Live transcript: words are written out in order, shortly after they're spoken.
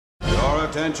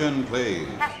Attention, please.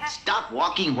 Stop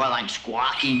walking while I'm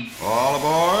squawking. All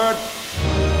aboard.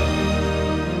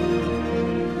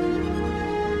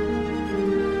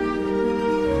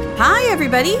 Hi,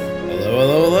 everybody.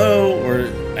 Hello. Or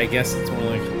I guess it's more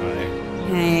like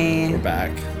hi. Hey. We're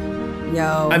back.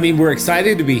 Yo. I mean, we're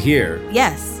excited to be here.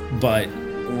 Yes. But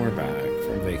we're back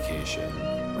from vacation.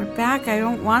 We're back. I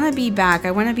don't want to be back. I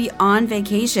want to be on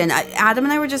vacation. Adam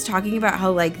and I were just talking about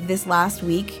how, like, this last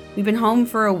week, we've been home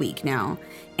for a week now,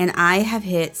 and I have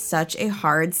hit such a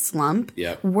hard slump.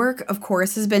 Yep. Work, of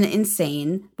course, has been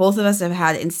insane. Both of us have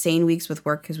had insane weeks with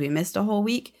work because we missed a whole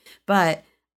week, but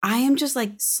I am just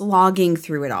like slogging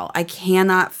through it all. I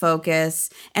cannot focus.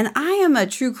 And I am a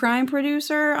true crime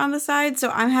producer on the side.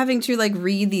 So I'm having to like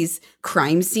read these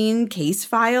crime scene case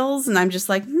files. And I'm just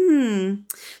like,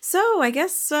 So I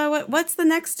guess what's the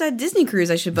next Disney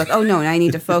cruise I should book? Oh, no, I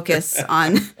need to focus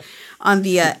on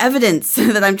the evidence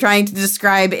that I'm trying to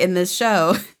describe in this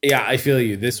show. Yeah, I feel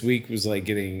you. This week was like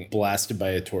getting blasted by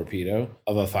a torpedo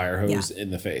of a fire hose in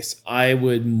the face. I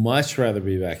would much rather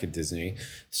be back at Disney.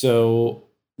 So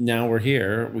now we're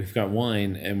here, we've got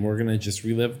wine, and we're going to just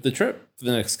relive the trip for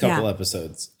the next couple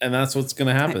episodes. And that's what's going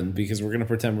to happen because we're going to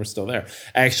pretend we're still there.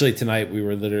 Actually, tonight we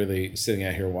were literally sitting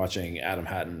out here watching Adam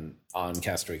Hatton on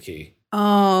Castaway Cay.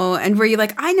 Oh, and were you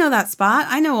like, I know that spot.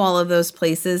 I know all of those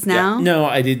places now. Yeah, no,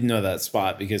 I didn't know that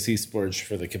spot because he splurged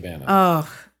for the cabana.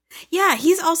 Oh, yeah.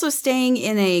 He's also staying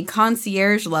in a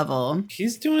concierge level.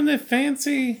 He's doing it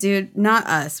fancy. Dude, not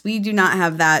us. We do not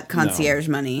have that concierge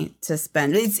money to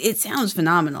spend. It sounds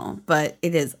phenomenal, but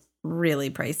it is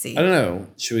really pricey. I don't know.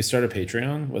 Should we start a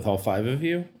Patreon with all 5 of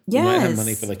you? Yes. We might have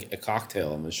money for like a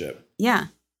cocktail on the ship. Yeah,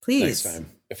 please. Next time,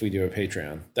 if we do a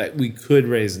Patreon, that we could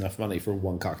raise enough money for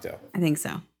one cocktail. I think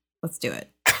so. Let's do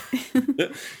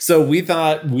it. So we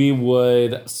thought we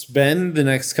would spend the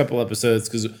next couple episodes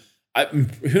because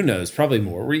who knows, probably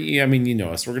more. I mean, you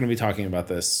know us. We're going to be talking about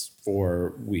this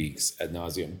for weeks ad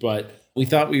nauseum. But we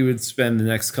thought we would spend the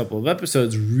next couple of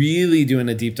episodes really doing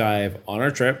a deep dive on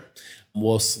our trip.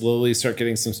 We'll slowly start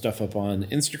getting some stuff up on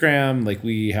Instagram. Like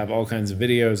we have all kinds of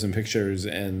videos and pictures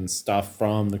and stuff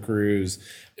from the cruise.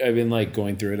 I've been like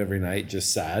going through it every night,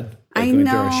 just sad. Like going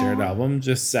through our shared album,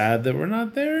 just sad that we're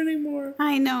not there anymore.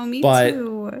 I know, me but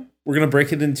too. We're going to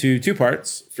break it into 2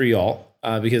 parts for y'all.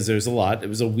 Because there's a lot. It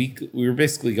was a week. We were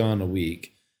basically gone a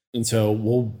week. And so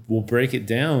we'll break it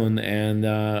down and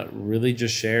really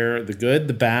just share the good,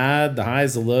 the bad, the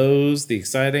highs, the lows, the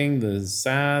exciting, the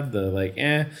sad, the like,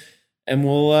 and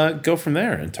we'll go from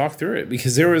there and talk through it.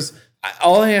 Because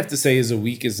all I have to say is a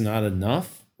week is not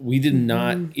enough. We did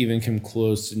not even come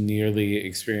close to nearly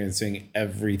experiencing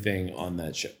everything on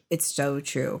that ship. It's so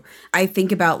true. I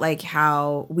think about like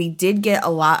how we did get a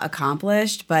lot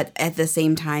accomplished, but at the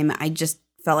same time, I just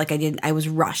felt like I was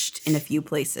rushed in a few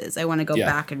places. I want to go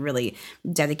back and really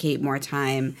dedicate more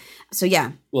time. So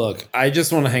yeah. Look, I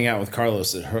just want to hang out with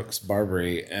Carlos at Hook's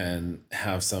Barbary and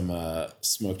have some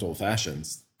smoked old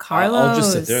fashions. Carlos. I'll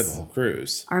just sit there the whole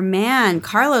cruise. Our man,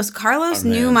 Carlos. Carlos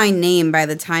knew my name by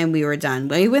the time we were done.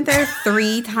 We went there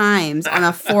 3 times on a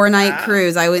 4-night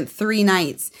cruise. I went 3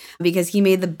 nights because he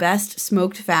made the best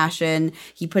smoked fashion.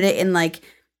 He put it in like,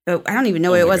 I don't even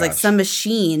know what it was, like some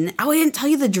machine. Oh, I didn't tell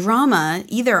you the drama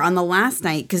either on the last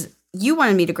night because you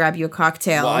wanted me to grab you a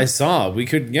cocktail. Well, I saw. We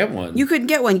couldn't get one. You couldn't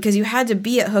get one because you had to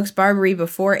be at Hook's Barbary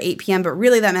before 8 p.m. But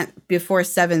really that meant before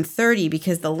 7:30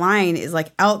 because the line is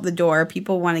like out the door.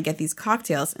 People want to get these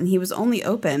cocktails. And he was only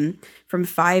open from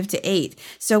 5 to 8.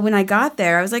 So when I got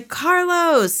there, I was like,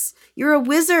 Carlos, you're a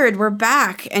wizard. We're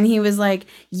back. And he was like,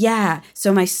 yeah.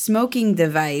 So my smoking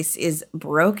device is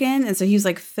broken. And so he was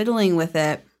like fiddling with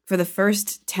it for the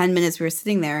first 10 minutes we were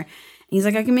sitting there. He's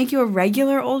like, I can make you a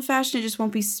regular old fashioned. It just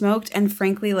won't be smoked. And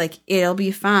frankly, like, it'll be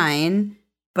fine,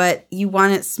 but you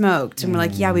want it smoked. And we're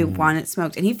like, yeah, we want it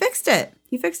smoked. And he fixed it.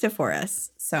 He fixed it for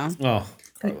us. So,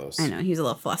 Carlos. I know he was a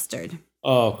little flustered.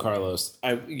 Oh, Carlos.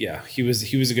 He was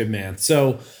a good man.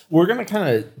 So we're going to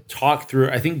kind of talk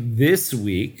through, I think this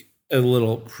week, a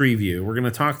little preview. We're going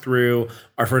to talk through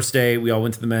our first day. We all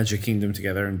went to the Magic Kingdom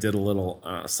together and did a little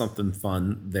something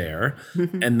fun there.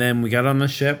 And then we got on the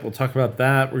ship. We'll talk about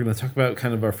that. We're going to talk about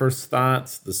kind of our first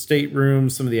thoughts, the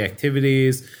staterooms, some of the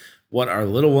activities, what our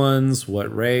little ones,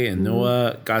 what Ray and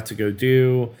Noah got to go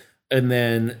do. And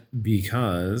then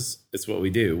because it's what we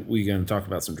do, we're going to talk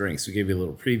about some drinks. We gave you a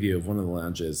little preview of one of the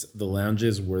lounges. The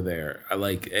lounges were there.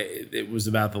 It was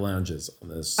about the lounges on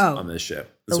this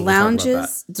ship. The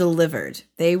lounges delivered.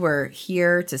 They were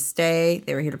here to stay.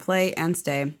 They were here to play and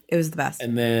stay. It was the best.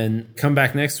 And then come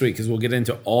back next week because we'll get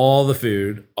into all the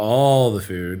food.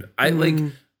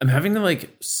 I'm having to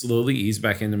like slowly ease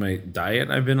back into my diet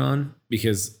I've been on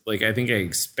because like I think I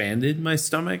expanded my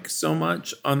stomach so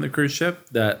much on the cruise ship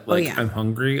that like I'm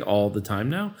hungry all the time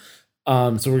now.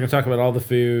 So we're gonna talk about all the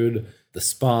food, the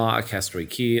spa, Castaway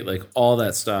Key, like all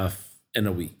that stuff in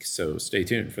a week. So stay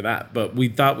tuned for that. But we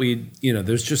thought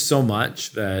there's just so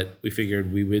much that we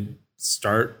figured we would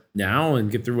start now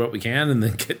and get through what we can and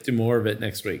then get to more of it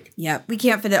next week. Yeah, we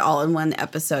can't fit it all in one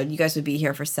episode. You guys would be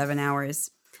here for 7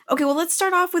 hours. Okay, well, let's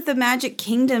start off with the Magic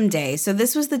Kingdom day. So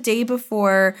this was the day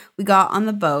before we got on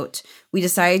the boat. We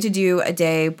decided to do a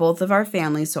day, both of our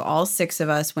families, so all 6 of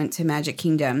us went to Magic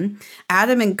Kingdom.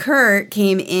 Adam and Kurt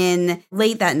came in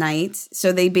late that night,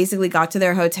 so they basically got to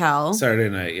their hotel. Saturday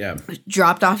night, yeah.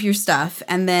 Dropped off your stuff.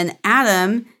 And then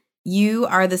Adam, you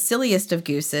are the silliest of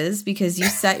gooses because you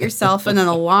set yourself an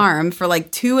alarm for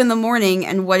like 2 in the morning.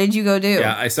 And what did you go do?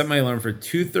 Yeah, I set my alarm for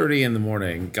 2:30 in the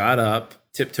morning, got up,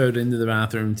 tiptoed into the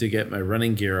bathroom to get my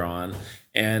running gear on,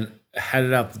 and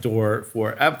headed out the door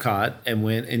for Epcot and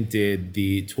went and did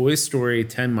the Toy Story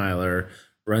 10 miler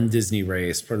Run Disney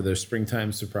race, part of their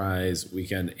springtime surprise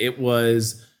weekend. It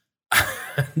was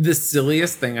the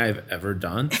silliest thing I've ever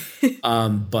done,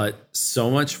 but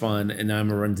so much fun. And now I'm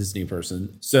a Run Disney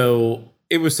person. So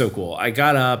it was so cool. I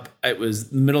got up. It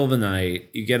was the middle of the night.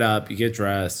 You get up, you get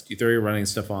dressed, you throw your running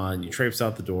stuff on, you traipse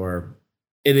out the door.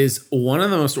 It is one of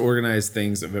the most organized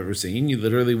things I've ever seen. You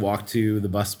literally walk to the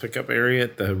bus pickup area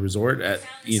at the resort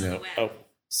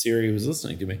Siri was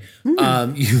listening to me.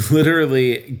 You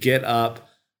literally get up,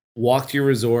 walk to your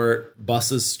resort.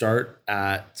 Buses start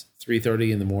at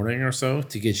 3:30 in the morning or so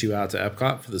to get you out to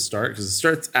Epcot for the start, because it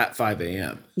starts at 5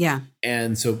 a.m. Yeah.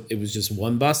 And so it was just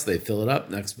one bus. They fill it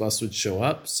up. Next bus would show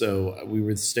up. So we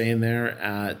were staying there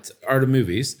at Art of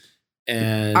Movies.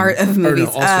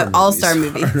 All-Star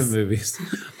Movies.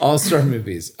 All-Star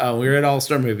Movies. We were at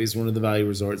All-Star Movies, one of the value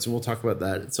resorts, and we'll talk about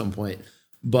that at some point.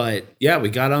 But yeah, we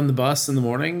got on the bus in the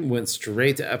morning, went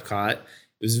straight to Epcot. It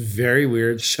was very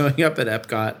weird showing up at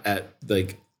Epcot at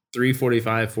like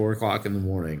 3:45, 4 o'clock in the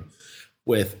morning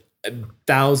with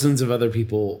thousands of other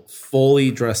people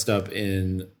fully dressed up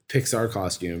in Pixar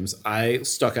costumes. I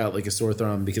stuck out like a sore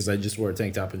thumb because I just wore a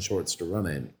tank top and shorts to run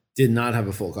in. Did not have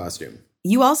a full costume.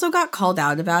 You also got called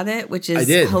out about it, which is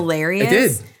hilarious. I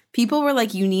did. People were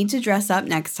like, you need to dress up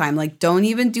next time. Like, don't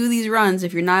even do these runs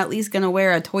if you're not at least going to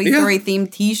wear a Toy Story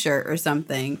themed t-shirt or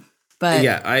something. But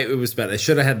yeah, it was bad. I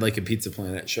should have had like a Pizza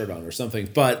Planet shirt on or something.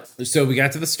 But so we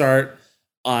got to the start.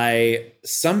 I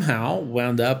somehow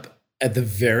wound up at the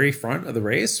very front of the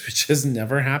race, which has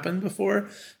never happened before.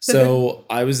 So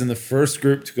I was in the first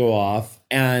group to go off.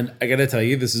 And I got to tell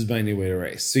you, this is my new way to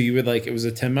race. So you would it was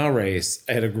a 10-mile race.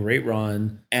 I had a great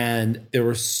run and there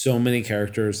were so many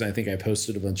characters. And I think I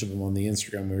posted a bunch of them on the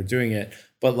Instagram when we were doing it.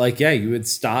 But you would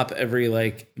stop every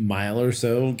mile or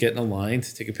so, get in a line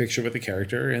to take a picture with a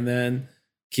character and then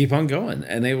keep on going.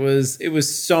 And it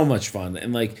was so much fun.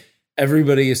 And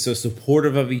everybody is so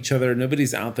supportive of each other.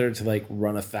 Nobody's out there to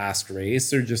run a fast race.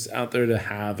 They're just out there to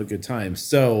have a good time.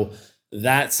 So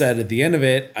that said, at the end of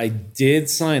it, I did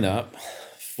sign up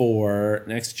for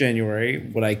next January.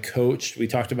 What I coached, we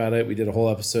talked about it. We did a whole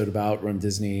episode about Run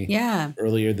Disney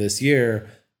earlier this year.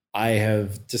 I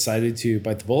have decided to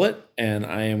bite the bullet and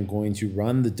I am going to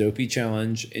run the Dopey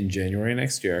Challenge in January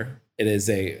next year. It is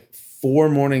a 4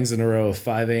 mornings in a row of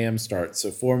 5 a.m. start.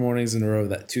 So 4 mornings in a row,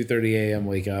 that 2:30 a.m.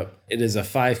 wake up. It is a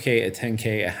 5K, a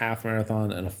 10K, a half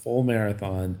marathon, and a full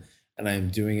marathon. And I am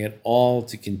doing it all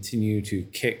to continue to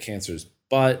kick cancer's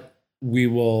butt. We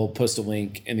will post a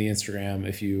link in the Instagram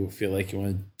if you feel like you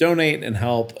want to donate and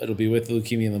help. It'll be with the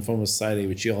Leukemia and Lymphoma Society,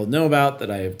 which you all know about, that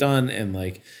I have done. And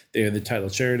they are the title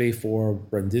charity for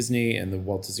Run Disney and the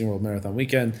Walt Disney World Marathon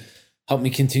Weekend. Help me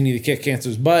continue to kick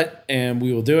cancer's butt, and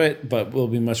we will do it, but we'll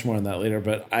be much more on that later.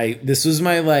 But this was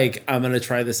my I'm going to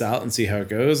try this out and see how it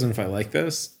goes, and if I like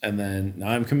this, and then now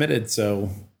I'm committed. So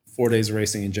 4 days of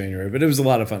racing in January, but it was a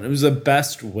lot of fun. It was the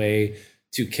best way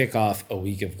to kick off a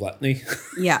week of gluttony.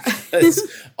 Yeah.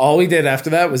 All we did after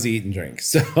that was eat and drink.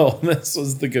 So this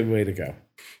was the good way to go.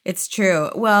 It's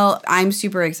true. Well, I'm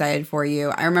super excited for you.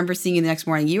 I remember seeing you the next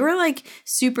morning. You were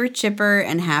super chipper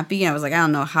and happy. And I was like, I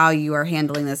don't know how you are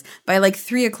handling this. By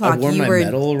 3 o'clock, I wore my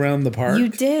medal around the park. You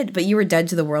did, but you were dead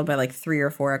to the world by 3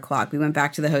 or 4 o'clock. We went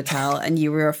back to the hotel and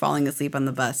you were falling asleep on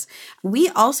the bus. We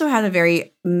also had a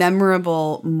very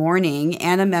memorable morning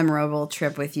and a memorable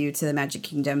trip with you to the Magic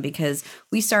Kingdom because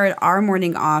we started our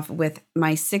morning off with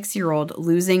my 6-year-old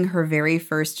losing her very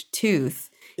first tooth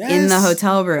in the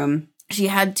hotel room. She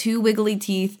had 2 wiggly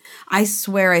teeth. I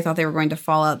swear I thought they were going to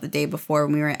fall out the day before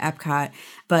when we were at Epcot.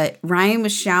 But Ryan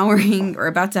was showering or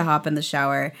about to hop in the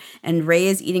shower, and Ray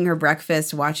is eating her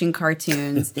breakfast, watching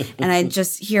cartoons. And I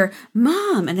just hear,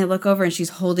 Mom. And I look over and she's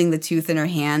holding the tooth in her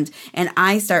hand. And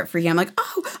I start freaking. I'm like,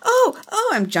 oh,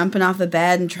 I'm jumping off the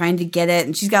bed and trying to get it.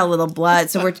 And she's got a little blood.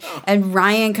 And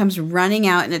Ryan comes running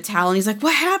out in a towel and he's like,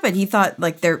 what happened? He thought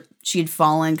like she had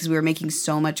fallen because we were making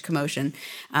so much commotion.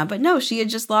 But no, she had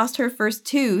just lost her first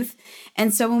tooth.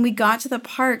 And so when we got to the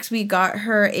parks, we got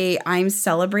her a I'm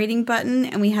celebrating button,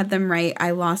 and we had them write,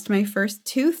 I lost my first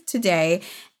tooth today.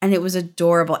 And it was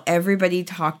adorable. Everybody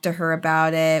talked to her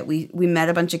about it. We met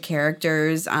a bunch of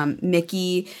characters.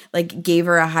 Mickey like gave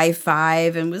her a high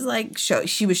five and was like,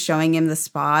 she was showing him the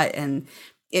spot, and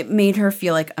it made her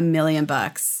feel like $1 million.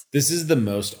 This is the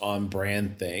most on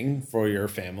brand thing for your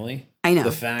family. I know.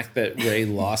 The fact that Ray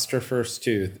lost her first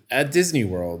tooth at Disney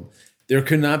World. There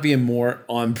could not be a more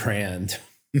on brand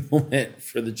moment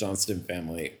for the Johnston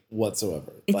family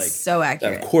whatsoever. It's so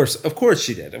accurate. Of course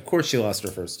she did. Of course she lost her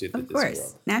first tooth at Disney World. Of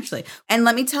course, naturally. And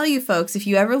let me tell you, folks, if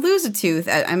you ever lose a tooth,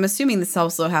 I'm assuming this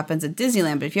also happens at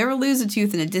Disneyland, but if you ever lose a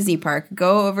tooth in a Disney park,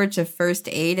 go over to First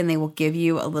Aid and they will give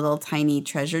you a little tiny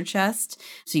treasure chest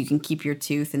so you can keep your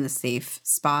tooth in a safe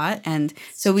spot. And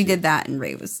so we did that, and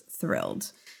Ray was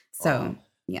thrilled. So,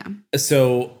 yeah.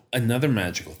 So another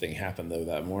magical thing happened, though,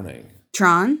 that morning.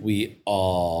 Tron? We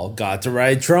all got to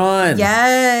ride Tron.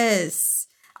 Yes.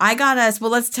 I got us.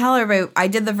 Well, let's tell everybody. I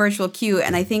did the virtual queue,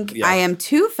 and I think I am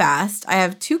too fast. I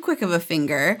have too quick of a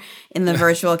finger in the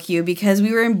virtual queue because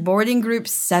we were in boarding group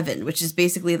 7, which is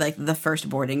basically like the first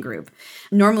boarding group.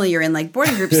 Normally, you're in like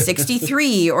boarding group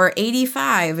 63 or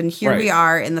 85, and here we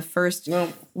are in the first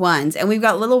ones. And we've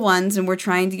got little ones, and we're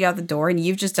trying to get out the door, and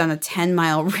you've just done a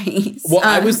 10-mile race. Well,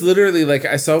 I was literally like,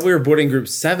 I saw we were boarding group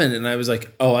 7, and I was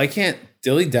like, oh, I can't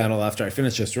dilly-daddle after I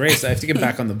finish this race. I have to get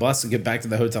back on the bus and get back to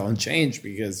the hotel and change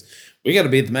because we got to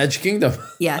be at the Magic Kingdom.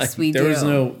 Yes, we do. There was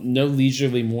no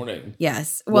leisurely morning.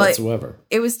 Yes. Well, whatsoever.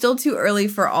 It was still too early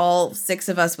for all 6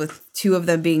 of us, with 2 of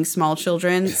them being small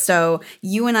children. So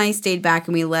you and I stayed back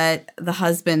and we let the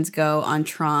husbands go on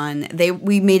Tron.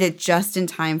 We made it just in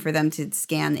time for them to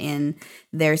scan in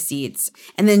their seats.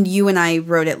 And then you and I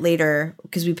rode it later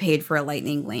because we paid for a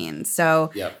lightning lane.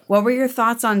 So what were your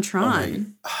thoughts on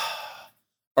Tron?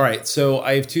 All right, so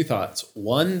I have 2 thoughts.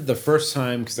 One, the first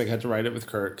time, because I got to ride it with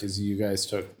Kurt, because you guys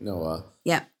took Noah.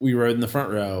 Yeah. We rode in the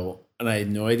front row, and I had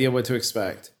no idea what to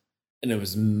expect. And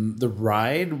the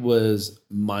ride was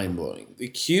mind-blowing. The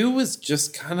queue was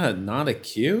just kind of not a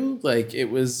queue. Like, it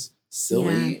was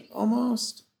silly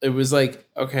almost. It was like,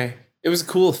 okay. It was a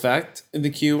cool effect in the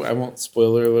queue. I won't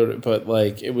spoiler alert it, but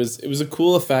like, it was a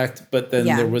cool effect, but then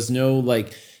there was no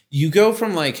like... You go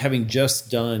from like having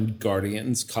just done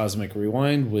Guardians Cosmic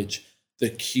Rewind, which the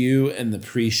queue and the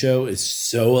pre-show is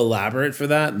so elaborate for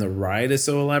that, and the ride is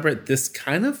so elaborate. This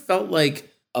kind of felt like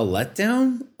a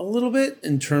letdown a little bit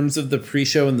in terms of the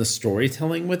pre-show and the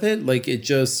storytelling with it. Like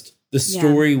the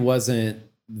story wasn't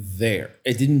there.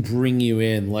 It didn't bring you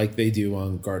in like they do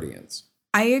on Guardians.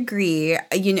 I agree.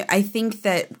 I think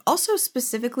that also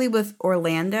specifically with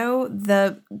Orlando,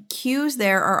 the queues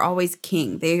there are always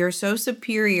king. They are so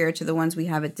superior to the ones we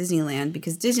have at Disneyland,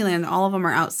 because Disneyland, all of them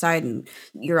are outside and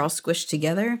you're all squished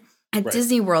together. At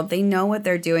Disney World, they know what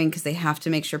they're doing because they have to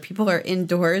make sure people are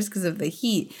indoors because of the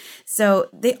heat. So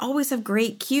they always have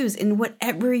great queues in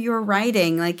whatever you're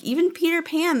riding. Like even Peter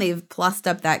Pan, they've plussed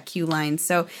up that queue line.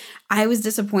 So I was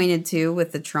disappointed too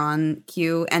with the Tron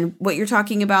queue. And what you're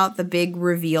talking about, the big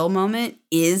reveal moment,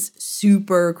 is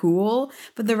super cool.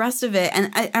 But the rest of it,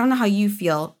 and I don't know how you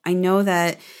feel. I know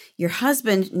that your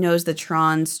husband knows the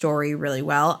Tron story really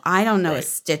well. I don't know a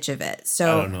stitch of it.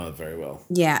 So I don't know it very well.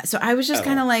 Yeah. So I was just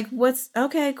kind of like,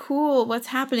 okay, cool. What's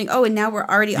happening? Oh, and now we're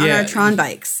already on our Tron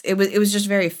bikes. It was just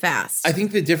very fast. I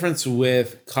think the difference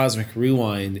with Cosmic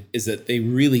Rewind is that they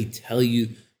really tell you,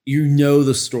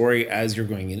 the story as you're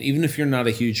going in. Even if you're not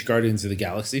a huge Guardians of the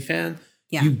Galaxy fan,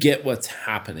 you get what's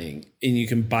happening and you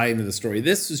can buy into the story.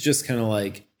 This was just kind of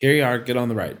like, here you are, get on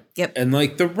the ride. Yep. And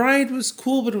like the ride was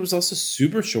cool, but it was also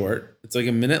super short. It's like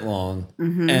a minute long.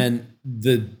 Mm-hmm. And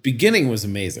the beginning was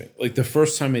amazing. Like the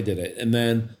first time I did it. And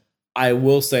then I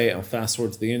will say, I'll fast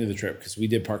forward to the end of the trip because we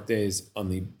did Park Days on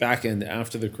the back end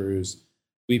after the cruise.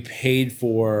 We paid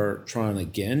for Tron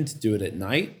again to do it at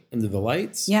night under the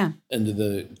lights. Yeah. Under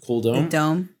the cool dome. The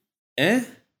dome.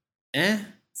 Eh.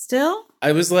 Still?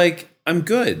 I was like, I'm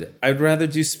good. I'd rather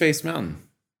do Space Mountain.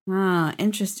 Ah,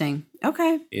 interesting.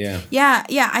 Okay. Yeah.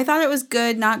 Yeah. I thought it was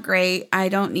good, not great. I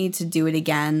don't need to do it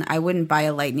again. I wouldn't buy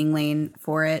a lightning lane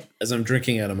for it. As I'm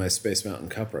drinking out of my Space Mountain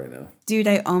cup right now. Dude,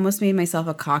 I almost made myself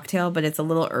a cocktail, but it's a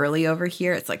little early over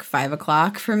here. It's like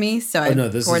 5:00 for me, so I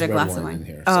this poured is a red glass of wine wine. in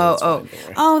here, so it's fine, don't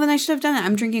worry. Oh, then I should have done it.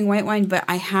 I'm drinking white wine, but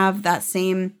I have that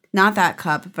same, not that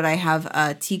cup, but I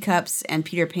have teacups and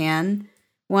Peter Pan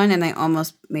one, and I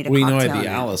almost made a cocktail. I had in the it.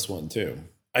 Alice one too.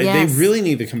 Yes. They really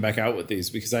need to come back out with these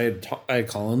because I had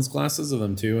Collins glasses of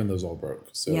them too, and those all broke.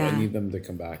 So Yeah. I need them to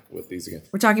come back with these again.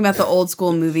 We're talking about the old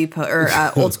school movie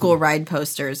old school ride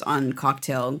posters on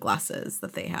cocktail glasses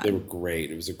that they had. They were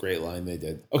great. It was a great line they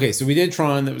did. Okay, so we did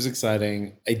Tron. That was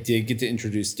exciting. I did get to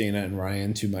introduce Dana and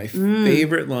Ryan to my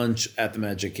favorite lunch at the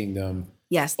Magic Kingdom.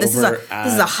 Yes, this is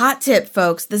a hot tip,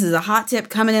 folks. This is a hot tip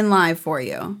coming in live for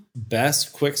you.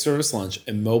 Best quick service lunch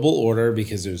and mobile order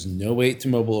because there's no wait to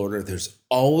mobile order. There's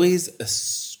always a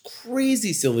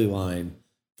crazy silly line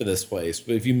for this place.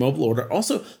 But if you mobile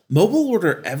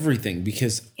order everything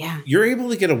because you're able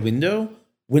to get a window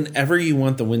whenever you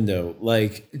want the window.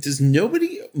 Like, does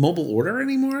nobody mobile order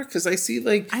anymore? Because I see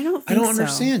I don't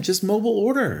understand. Just mobile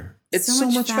order. It's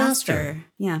so much faster.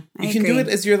 Yeah, I agree. You can do it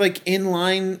as you're in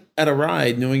line at a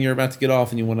ride, knowing you're about to get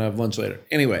off and you want to have lunch later.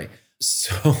 Anyway,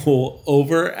 so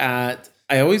over at,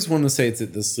 I always want to say it's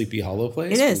at the Sleepy Hollow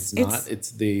place. It is. It's not. It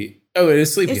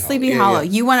is Sleepy Hollow. It's Sleepy Hollow.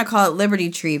 Yeah. You want to call it Liberty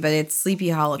Tree, but it's Sleepy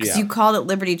Hollow because you called it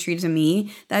Liberty Tree to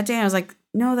me that day. And I was like,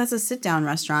 no, that's a sit down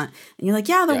restaurant. And you're like,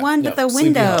 the one with the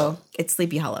window. It's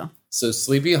Sleepy Hollow. So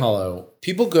Sleepy Hollow,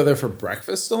 people go there for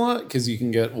breakfast a lot because you can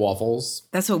get waffles.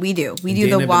 That's what we do. We do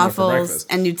the waffles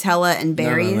and Nutella and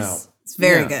berries. No. It's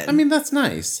very good. I mean, that's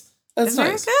nice. It's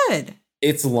nice. Very good.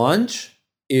 Its lunch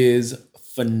is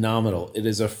phenomenal. It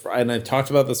is and I've talked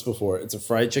about this before. It's a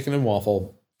fried chicken and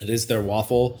waffle. It is their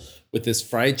waffle with this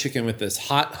fried chicken with this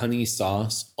hot honey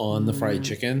sauce on the fried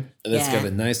chicken. And it's got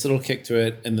a nice little kick to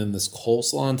it. And then this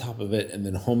coleslaw on top of it. And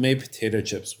then homemade potato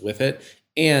chips with it.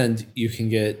 And you can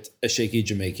get a shaky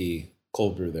Jamaican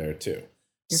cold brew there too.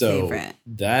 Your favorite.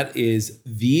 That is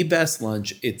the best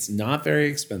lunch. It's not very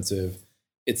expensive.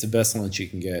 It's the best lunch you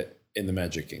can get in the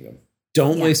Magic Kingdom.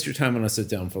 Don't waste your time on a sit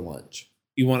down for lunch.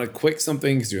 You want a quick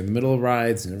something because you're in the middle of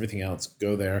rides and everything else,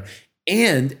 go there.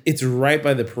 And it's right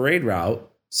by the parade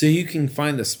route. So you can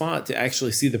find a spot to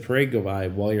actually see the parade go by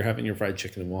while you're having your fried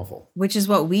chicken and waffle. Which is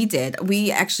what we did.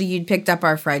 You'd picked up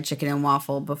our fried chicken and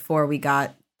waffle before we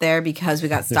got there because we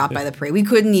got stopped by the parade. We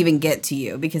couldn't even get to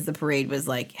you because the parade was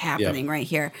happening right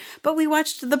here. But we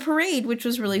watched the parade, which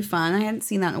was really fun. I hadn't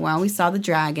seen that in a while. We saw the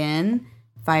dragon,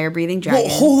 fire-breathing dragon.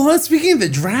 Well, hold on. Speaking of the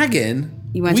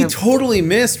dragon, we totally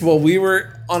missed while we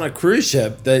were on a cruise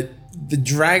ship that the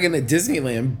dragon at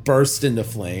Disneyland burst into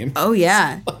flame. Oh,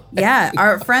 yeah. Yeah.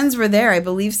 Our friends were there. I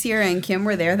believe Sierra and Kim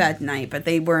were there that night, but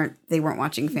they weren't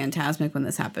watching Fantasmic when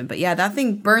this happened. But yeah, that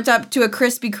thing burnt up to a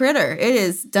crispy critter. It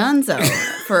is donezo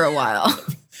for a while.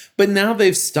 But now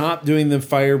they've stopped doing the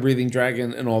fire-breathing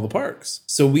dragon in all the parks.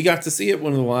 So we got to see it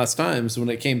one of the last times when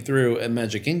it came through at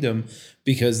Magic Kingdom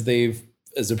because they've,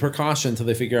 as a precaution until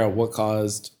they figure out what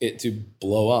caused it to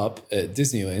blow up at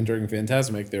Disneyland during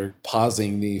Fantasmic, they're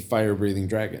pausing the fire-breathing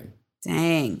dragon.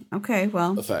 Dang. Okay,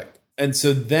 well. Effect. And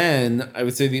so then I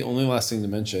would say the only last thing to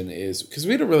mention is, because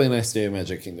we had a really nice day at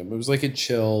Magic Kingdom. It was like a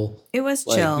chill. It was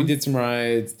chill. We did some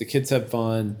rides. The kids had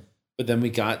fun. But then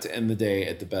we got to end the day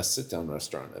at the best sit-down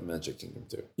restaurant at Magic Kingdom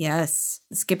too. Yes.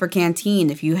 The Skipper Canteen.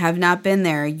 If you have not been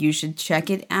there, you should check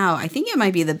it out. I think it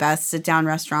might be the best sit-down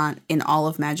restaurant in all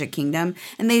of Magic Kingdom.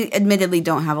 And they admittedly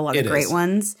don't have a lot of great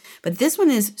ones. But this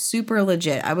one is super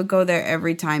legit. I would go there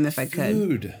every time if I could.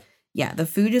 Food. Yeah, the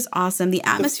food is awesome. The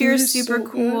atmosphere is super so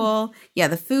cool. Good. Yeah,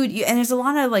 the food. And there's a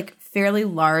lot of fairly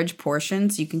large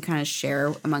portions you can kind of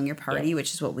share among your party,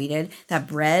 which is what we did. That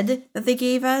bread that they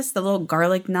gave us, the little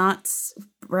garlic knots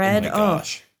bread. Oh my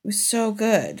gosh. It was so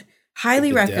good.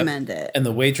 Highly recommend it. And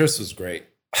the waitress was great.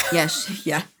 Yes,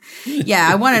 yeah. Yeah,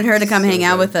 I wanted her to come hang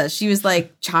out with us. She was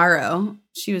like Charo.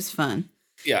 She was fun.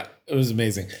 Yeah, it was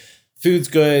amazing. Food's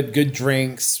good, good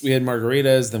drinks. We had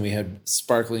margaritas, then we had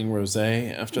sparkling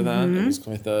rosé after that. It was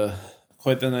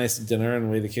quite the nice dinner and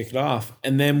way to kick it off.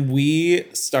 And then we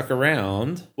stuck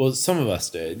around. Well, some of us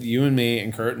did. You and me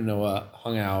and Kurt and Noah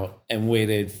hung out and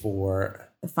waited for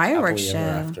the fireworks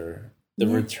show. The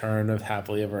return of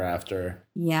Happily Ever After.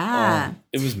 Yeah.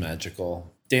 It was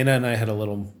magical. Dana and I had a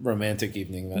little romantic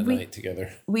evening that night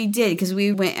together. We did, because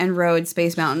we went and rode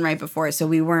Space Mountain right before, so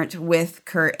we weren't with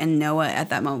Kurt and Noah at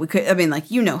that moment. We could, I mean,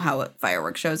 like, you know how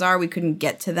fireworks shows are. We couldn't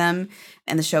get to them,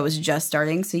 and the show was just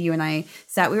starting. So you and I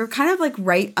sat. We were kind of like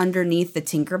right underneath the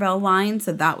Tinkerbell line,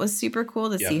 so that was super cool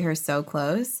to see her so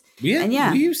close.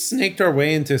 We snaked our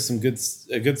way into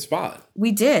a good spot.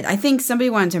 We did. I think somebody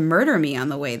wanted to murder me on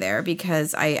the way there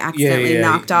because I accidentally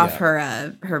knocked off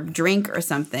her drink or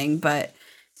something, but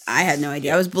I had no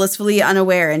idea. I was blissfully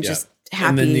unaware and just happy.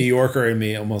 And the New Yorker in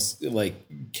me almost like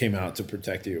came out to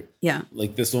protect you. Yeah.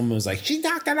 Like this woman was like, she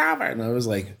knocked it over. And I was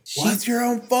like, what's your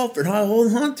own fault for not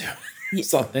holding on to it?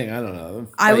 Something. I don't know.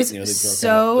 I was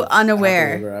so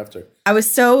unaware. I was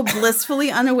so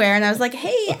blissfully unaware. And I was like,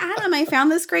 hey, Adam, I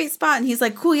found this great spot. And he's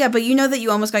like, cool. Yeah. But you know that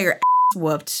you almost got your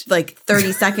whooped like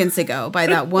 30 seconds ago by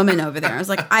that woman over there. I was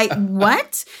like,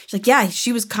 what? She's like, yeah,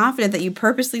 she was confident that you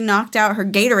purposely knocked out her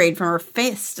Gatorade from her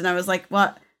fist. And I was like,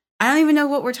 well, I don't even know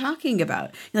what we're talking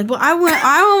about. You're like, well,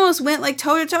 I almost went like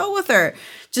toe to toe with her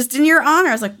just in your honor.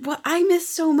 I was like, well, I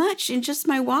missed so much in just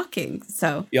my walking.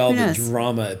 So y'all, the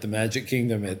drama at the Magic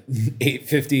Kingdom at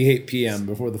 8:58 p.m.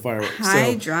 before the fireworks.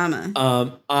 High drama.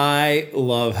 I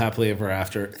love Happily Ever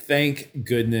After. Thank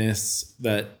goodness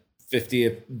that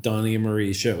 50th Donnie and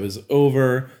Marie show is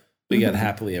over. We got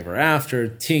Happily Ever After.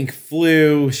 Tink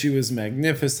flew. She was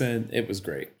magnificent. It was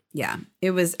great. Yeah,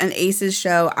 it was an Aces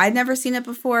show. I'd never seen it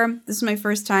before. This is my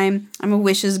first time. I'm a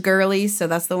Wishes girly, so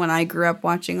that's the one I grew up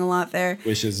watching a lot there.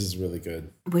 Wishes is really good.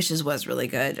 Wishes was really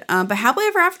good. But Happily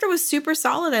Ever After was super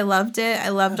solid. I loved it. I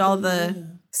loved all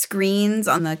the screens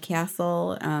on the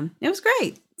castle. It was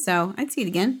great. So I'd see it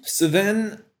again. So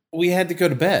then we had to go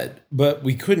to bed, but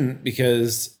we couldn't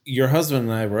because your husband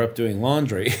and I were up doing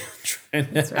laundry,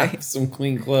 trying to have some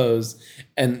clean clothes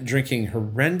and drinking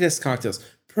horrendous cocktails.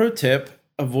 Pro tip,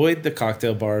 avoid the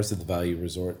cocktail bars at the value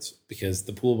resorts because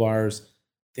the pool bars,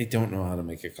 they don't know how to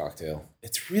make a cocktail.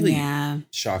 It's really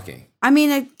shocking. I mean,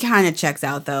 it kind of checks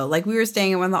out though. Like we were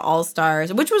staying at one of the All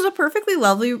Stars, which was a perfectly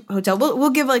lovely hotel. We'll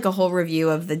give like a whole review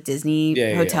of the Disney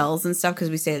hotels and stuff because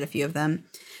we stayed at a few of them.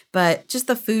 But just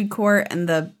the food court and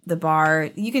the bar,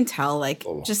 you can tell, like,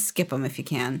 just skip them if you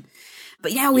can.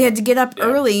 But yeah, we had to get up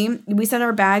early. We set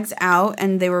our bags out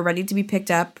and they were ready to be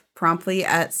picked up promptly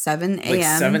at 7 a.m. Like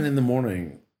 7 in the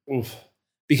morning. Oof.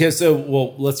 Because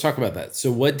let's talk about that.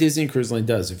 So what Disney Cruise Line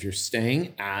does, if you're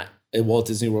staying at a Walt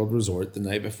Disney World resort the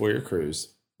night before your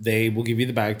cruise, they will give you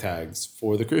the bag tags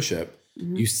for the cruise ship.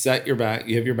 Mm-hmm. You set your bag,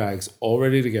 you have your bags all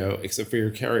ready to go except for your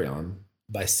carry-on.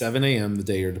 By 7 a.m. the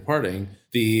day you're departing,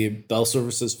 the bell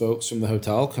services folks from the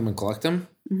hotel come and collect them.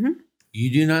 Mm-hmm.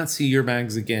 You do not see your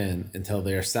bags again until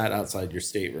they are sat outside your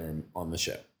stateroom on the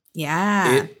ship.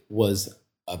 Yeah. It was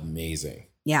amazing.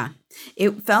 Yeah.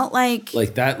 It felt like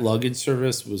that luggage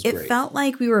service was great. It felt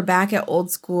like we were back at old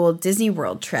school Disney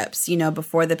World trips,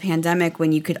 before the pandemic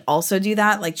when you could also do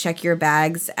that, like check your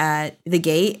bags at the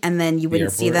gate and then you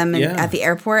wouldn't see them at the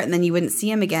airport and then you wouldn't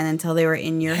see them again until they were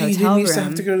in your hotel room. You didn't used to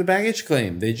have to go to the baggage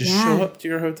claim. They just show up to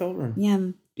your hotel room. Yeah.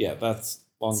 Yeah, that's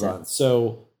long gone.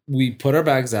 So we put our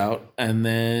bags out and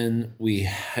then we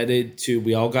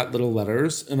all got little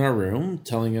letters in our room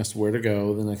telling us where to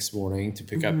go the next morning to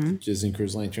pick up Disney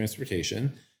Cruise Line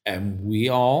transportation. And we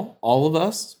all of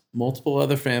us, multiple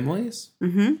other families,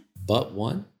 but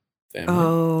one family.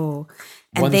 Oh.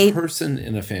 And one person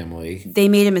in a family. They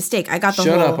made a mistake. I got the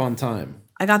Shut up on time.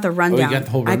 I got the rundown. Oh, you got the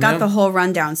whole rundown? I got the whole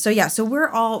rundown. So yeah, so we're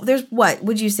all, there's what,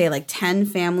 would you say like 10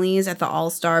 families at the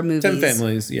All-Star movies? 10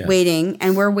 families, yeah. Waiting.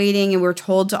 And we're waiting and we're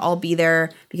told to all be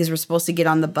there because we're supposed to get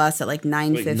on the bus at like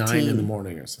 9:15. Like 9 in the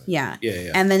morning or something. Yeah.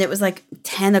 Yeah. And then it was like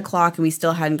 10 o'clock and we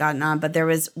still hadn't gotten on. But there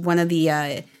was one of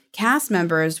the cast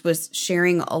members was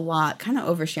sharing a lot, kind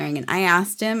of oversharing. And I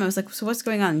asked him, I was like, so what's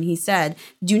going on? And he said,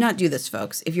 do not do this,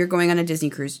 folks. If you're going on a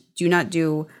Disney cruise, do not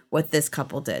do what this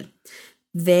couple did.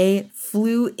 They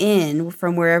flew in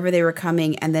from wherever they were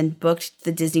coming and then booked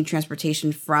the Disney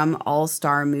transportation from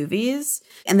All-Star Movies.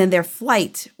 And then their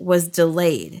flight was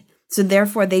delayed. So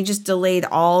therefore, they just delayed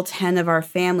all 10 of our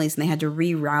families and they had to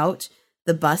reroute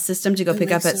the bus system to go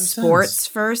pick up at Sports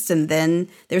first. And then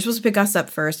they were supposed to pick us up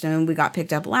first and we got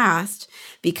picked up last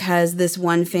because this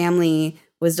one family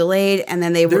was delayed and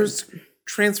then There's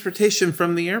transportation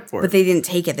from the airport. But they didn't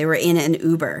take it. They were in an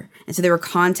Uber. And so they were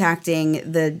contacting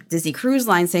the Disney Cruise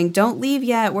Line saying, don't leave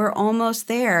yet. We're almost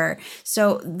there.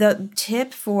 So the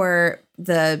tip for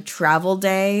the travel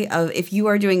day of if you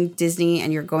are doing Disney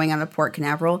and you're going out of Port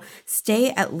Canaveral,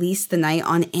 stay at least the night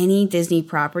on any Disney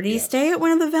property. Yeah. Stay at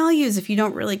one of the values if you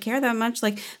don't really care that much,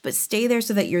 but stay there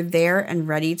so that you're there and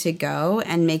ready to go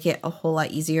and make it a whole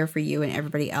lot easier for you and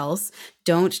everybody else.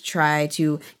 Don't try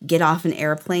to get off an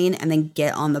airplane and then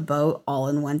get on the boat all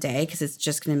in one day, because it's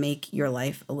just going to make your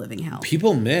life a living hell.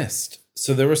 People missed.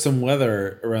 So there was some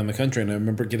weather around the country, and I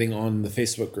remember getting on the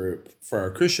Facebook group for our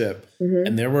cruise ship,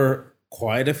 and there were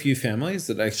quite a few families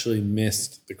that actually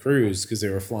missed the cruise because they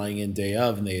were flying in day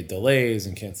of, and they had delays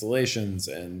and cancellations,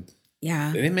 and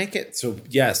they didn't make it. So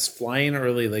yes, fly in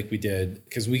early like we did,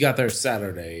 because we got there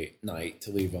Saturday night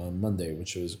to leave on Monday,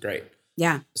 which was great.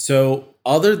 Yeah. So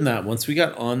other than that, once we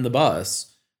got on the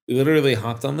bus, we literally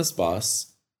hopped on this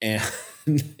bus, and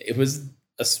it was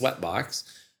a sweat box.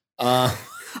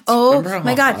 Oh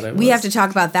my God. We have to talk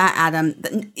about that,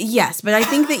 Adam. Yes, but I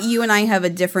think that you and I have a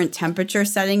different temperature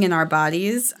setting in our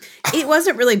bodies. It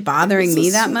wasn't really bothering me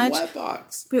that much.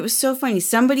 Box. But it was so funny.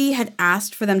 Somebody had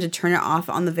asked for them to turn it off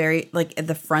on the very, at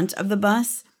the front of the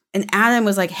bus. And Adam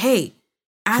was like, hey,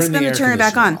 ask them to turn it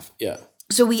back on. Off. Yeah.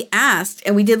 So we asked,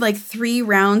 and we did 3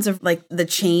 rounds of the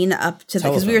chain up to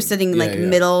because we were sitting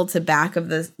middle to back of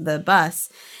the bus.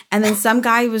 And then some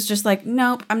guy was just like,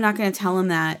 nope, I'm not going to tell him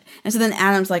that. And so then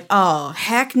Adam's like, oh,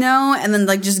 heck no. And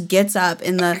then just gets up,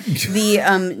 and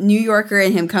the New Yorker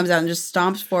in him comes out and just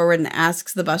stomps forward and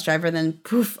asks the bus driver. And then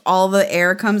poof, all the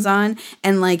air comes on.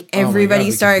 And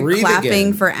everybody started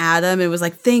clapping for Adam. It was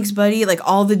like, thanks, buddy.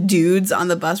 All the dudes on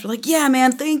the bus were like, yeah,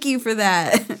 man, thank you for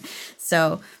that.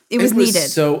 So it was needed.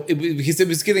 Because it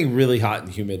was getting really hot and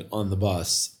humid on the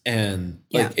bus. And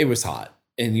it was hot.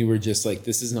 And you were just like,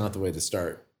 this is not the way to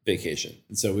start vacation.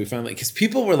 And so we finally, because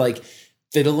people were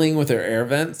fiddling with their air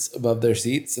vents above their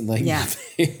seats, and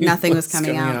nothing was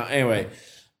coming out. Anyway,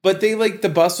 but they the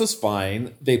bus was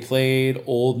fine. They played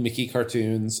old Mickey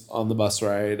cartoons on the bus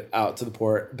ride out to the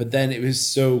port, but then it was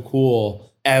so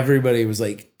cool. Everybody was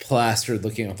plastered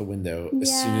looking out the window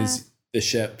as soon as the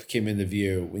ship came into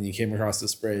view when you came across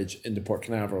this bridge into Port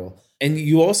Canaveral. And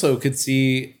you also could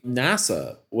see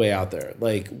NASA way out there.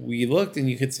 We looked and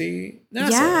you could see NASA.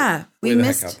 Yeah, we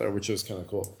missed out there, which was kind of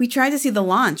cool. We tried to see the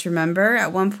launch, remember?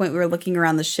 At one point we were looking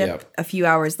around the ship a few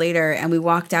hours later, and we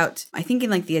walked out, I think in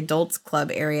the adults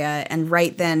club area, and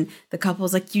right then the couple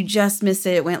was like, you just missed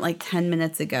it. It went 10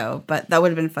 minutes ago, but that would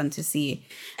have been fun to see.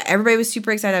 Everybody was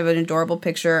super excited. I have an adorable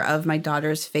picture of my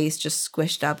daughter's face just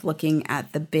squished up looking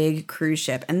at the big cruise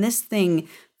ship. And this thing,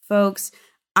 folks,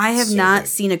 I have not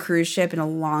seen a cruise ship in a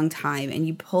long time, and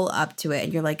you pull up to it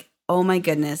and you're like, oh my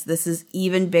goodness, this is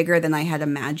even bigger than I had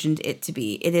imagined it to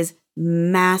be. It is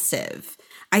massive.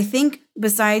 I think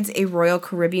besides a Royal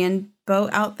Caribbean boat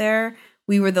out there,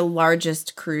 we were the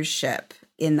largest cruise ship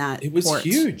in that It was port.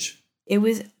 huge. It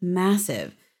was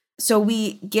massive. So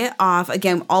we get off.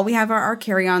 Again, all we have are our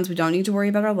carry-ons. We don't need to worry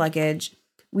about our luggage.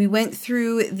 We went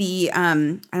through the, I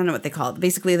don't know what they call it,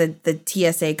 basically the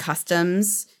TSA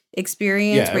customs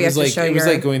experience where you have to show it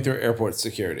was going through airport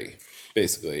security,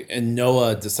 basically. And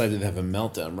Noah decided to have a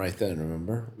meltdown right then,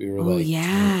 remember? We were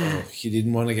he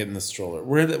didn't want to get in the stroller.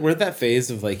 We're at that phase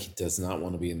of he does not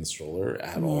want to be in the stroller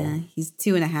at all. Yeah, he's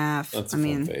 2.5. That's a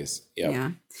fun phase.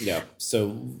 Yep. Yeah.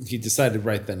 So he decided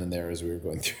right then and there as we were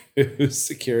going through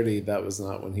security, that was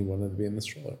not when he wanted to be in the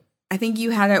stroller. I think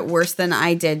you had it worse than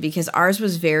I did because ours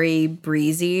was very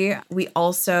breezy. We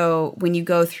also, when you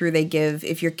go through, they give,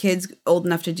 if your kid's old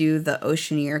enough to do the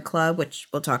Oceaneer club, which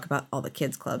we'll talk about all the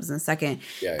kids clubs in a second,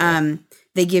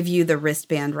 they give you the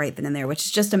wristband right then and there, which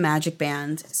is just a magic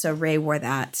band. So Ray wore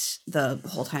that the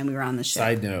whole time we were on the ship.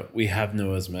 Side note, we have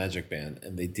Noah's magic band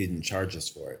and they didn't charge us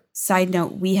for it. Side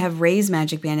note, we have Ray's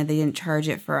magic band and they didn't charge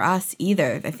it for us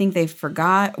either. I think we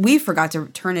forgot to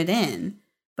turn it in.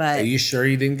 But are you sure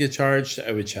you didn't get charged?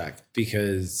 I would check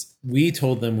because we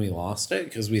told them we lost it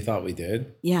because we thought we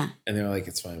did. Yeah. And they were like,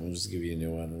 it's fine. We'll just give you a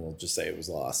new one and we'll just say it was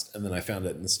lost. And then I found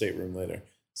it in the stateroom later.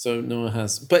 So Noah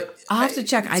has, but I'll have to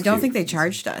check. I don't think they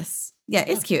charged us. Yeah,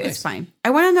 it's cute. Nice. It's fine. I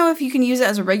want to know if you can use it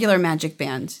as a regular magic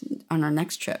band on our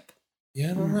next trip.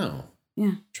 Yeah, I don't know.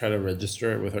 Yeah. Try to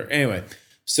register it with her. Anyway.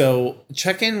 So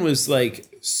check-in was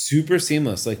super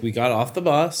seamless. We got off the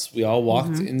bus, we all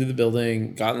walked into the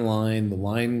building, got in line. The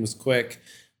line was quick.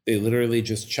 They literally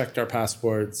just checked our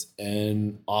passports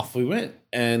and off we went.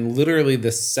 And literally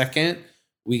the second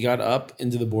we got up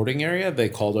into the boarding area, they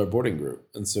called our boarding group.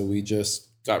 And so we just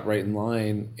got right in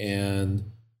line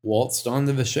and waltzed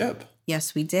onto the ship.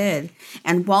 Yes, we did.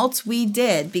 And waltz we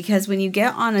did, because when you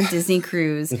get on a Disney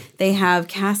cruise, they have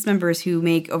cast members who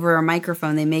make, over a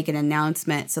microphone, they make an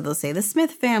announcement. So they'll say the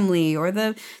Smith family, or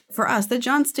for us, the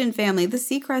Johnston family, the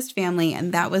Seacrest family.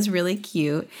 And that was really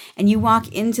cute. And you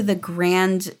walk into the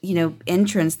grand,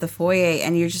 entrance, the foyer,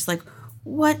 and you're just like,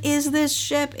 what is this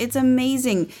ship? It's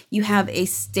amazing. You have a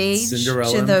stage.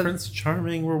 Cinderella and Prince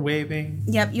Charming were waving.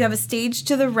 Yep. You have a stage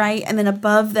to the right, and then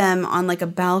above them on like a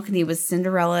balcony was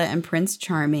Cinderella and Prince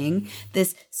Charming.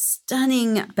 This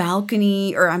stunning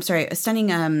balcony, a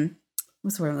stunning,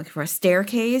 what's the word I'm looking for? A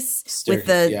staircase with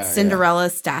the Cinderella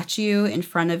statue in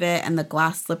front of it and the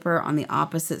glass slipper on the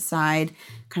opposite side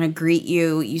kind of greet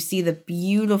you. You see the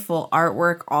beautiful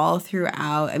artwork all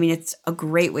throughout. I mean, it's a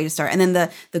great way to start. And then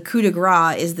the coup de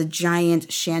grace is the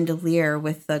giant chandelier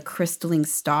with the crystalline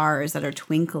stars that are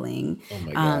twinkling. Oh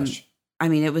my gosh. I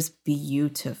mean, it was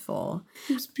beautiful.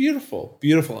 It was beautiful.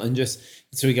 Beautiful. And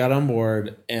so we got on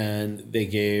board, and they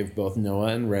gave both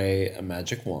Noah and Ray a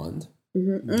magic wand.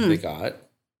 Mm-hmm. They got.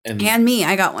 And me,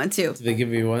 I got one too. Did they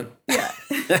give you one? Yeah.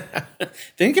 They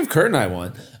didn't give Kurt and I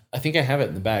one. I think I have it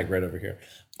in the bag right over here.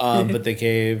 But they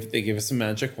gave us a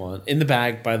magic wand in the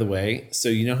bag, by the way. So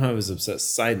you know how I was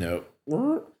obsessed. Side note,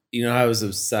 you know how I was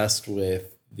obsessed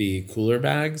with the cooler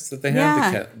bags that they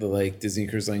have, the like Disney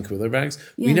Cruise Line cooler bags.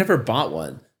 Yeah. We never bought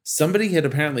one. Somebody had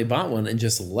apparently bought one and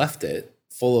just left it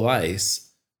full of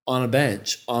ice on a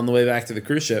bench on the way back to the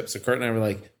cruise ship. So Kurt and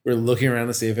I we're looking around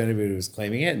to see if anybody was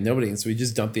claiming it. Nobody. And so we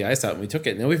just dumped the ice out and we took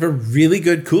it. Now we have a really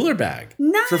good cooler bag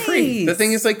for free. The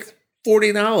thing is like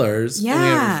 $40. Yeah. And we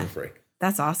have it for free.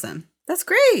 That's awesome. That's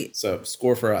great. So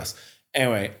score for us.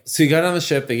 Anyway, so you got on the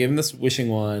ship. They gave him this wishing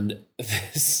wand.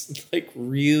 This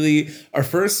our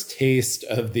first taste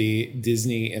of the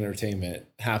Disney entertainment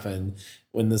happened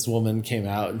when this woman came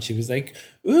out and she was like,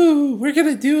 "Ooh, we're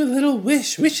gonna do a little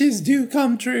wish. Wishes do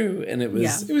come true." And it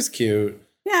was cute.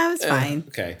 Yeah, it was fine.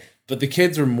 Okay, but the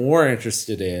kids were more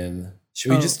interested in.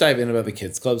 Should we just dive in about the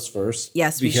kids clubs first?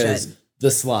 Yes, we should. Because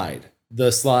the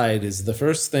slide is the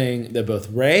first thing that both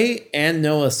Ray and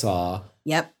Noah saw.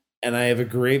 Yep. And I have a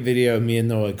great video of me and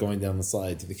Noah going down the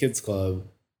slide to the kids club.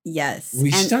 Yes. We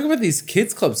should talk about these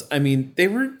kids clubs. I mean, they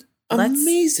were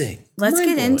amazing. Let's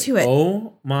get into it.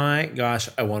 Oh my gosh,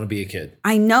 I want to be a kid.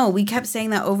 I know. We kept saying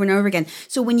that over and over again.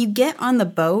 So when you get on the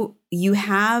boat, you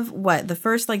have the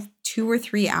first 2 or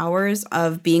 3 hours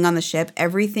of being on the ship,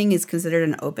 everything is considered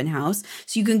an open house.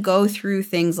 So you can go through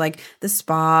things like the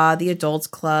spa, the adults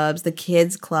clubs, the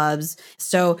kids clubs.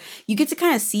 So you get to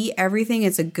kind of see everything.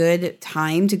 It's a good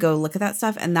time to go look at that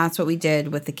stuff. And that's what we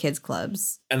did with the kids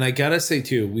clubs. And I got to say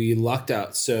too, we lucked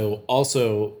out. So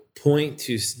also point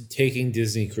to taking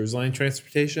Disney Cruise Line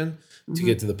transportation to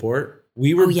get to the port.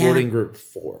 We were boarding group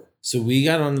 4. So we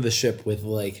got onto the ship with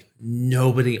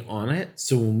nobody on it.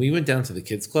 So when we went down to the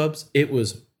kids clubs, it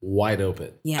was wide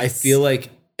open. Yes. I feel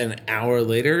like an hour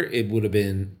later, it would have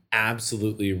been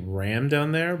absolutely rammed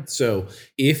down there. So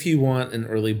if you want an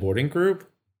early boarding group,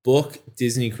 book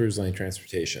Disney Cruise Line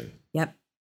transportation. Yep.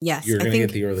 Yes. You're going to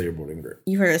get the earlier boarding group.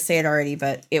 You heard us say it already,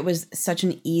 but it was such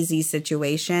an easy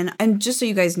situation. And just so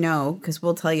you guys know, because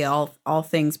we'll tell you all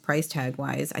things price tag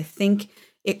wise, I think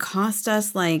it cost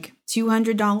us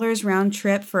 $200 round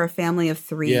trip for a family of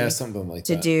 3. Yeah, something like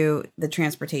that. To do the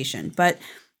transportation. But,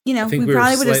 I think we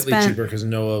probably would have spent cheaper because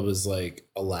Noah was a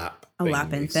lap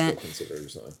infant.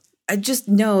 I just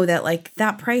know that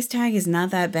that price tag is not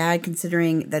that bad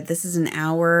considering that this is an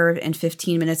hour and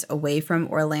 15 minutes away from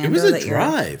Orlando. It was a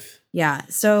drive. Yeah.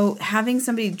 So having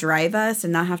somebody drive us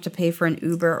and not have to pay for an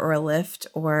Uber or a Lyft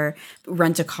or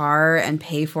rent a car and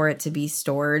pay for it to be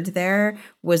stored there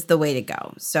was the way to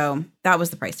go. So that was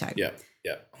the price tag. Yeah.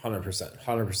 Yeah. 100%.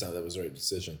 100%. That was the right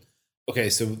decision. Okay.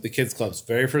 So the kids clubs,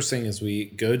 very first thing is we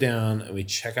go down and we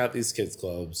check out these kids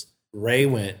clubs. Ray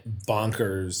went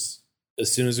bonkers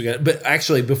as soon as we got it. But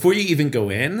actually, before you even go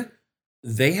in,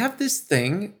 they have this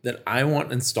thing that I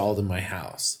want installed in my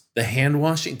house. The hand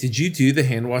washing. Did you do the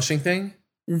hand washing thing?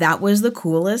 That was the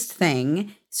coolest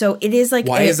thing. So it is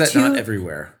why is that not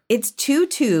everywhere? It's 2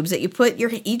 tubes that you put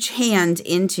each hand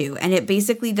into, and it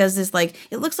basically does this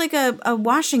it looks like a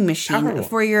washing machine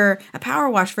a power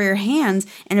wash for your hands,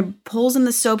 and it pulls in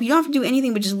the soap. You don't have to do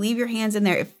anything but just leave your hands in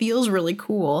there. It feels really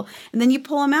cool, and then you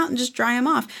pull them out and just dry them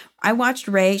off. I watched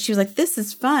Ray. She was like, "This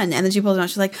is fun," and then she pulled them out.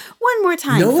 She's like, "One more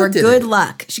time for good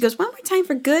luck." She goes, "One more time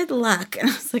for good luck," and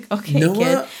I was like, "Okay,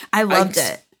 kid." I loved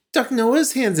it. Stuck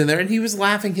Noah's hands in there and he was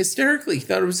laughing hysterically. He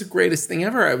thought it was the greatest thing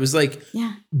ever. I was like,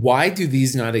 why do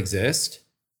these not exist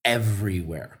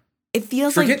everywhere? It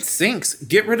feels Forget sinks.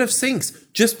 Get rid of sinks.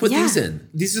 Just put these in.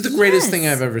 These are the greatest thing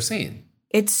I've ever seen.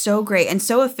 It's so great and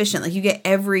so efficient. Like you get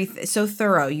so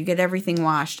thorough. You get everything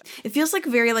washed. It feels like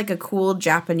very like a cool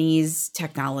Japanese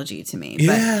technology to me.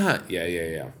 Yeah.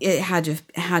 It had to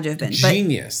have been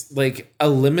genius. Like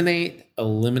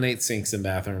eliminate sinks and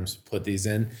bathrooms, put these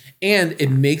in, and it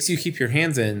makes you keep your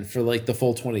hands in for like the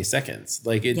full 20 seconds.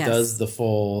 Like it does the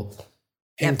full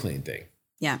hand clean thing.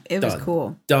 Yeah, it was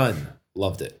cool. Done.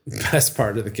 Loved it. Best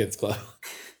part of the kids club.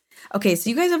 Okay, so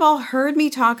you guys have all heard me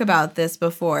talk about this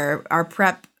before. Our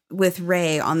prep with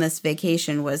Ray on this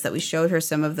vacation was that we showed her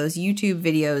some of those YouTube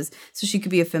videos so she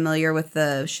could be familiar with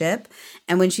the ship.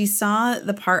 And when she saw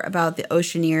the part about the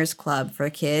Oceaneers Club for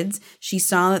kids, she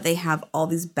saw that they have all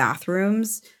these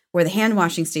bathrooms where the hand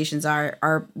washing stations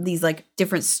are these like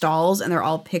different stalls, and they're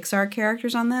all Pixar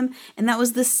characters on them. And that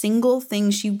was the single thing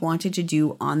she wanted to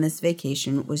do on this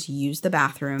vacation, was use the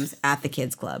bathrooms at the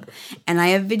kids club. And I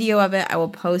have video of it. I will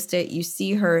post it. You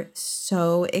see her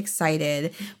so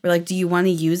excited. We're like, do you want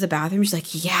to use a bathroom? She's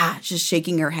like, yeah, just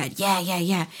shaking her head.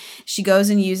 Yeah. She goes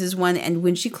and uses one. And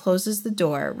when she closes the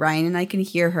door, Ryan and I can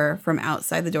hear her from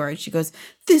outside the door. And she goes,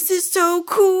 this is so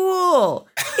cool.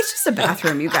 It's just a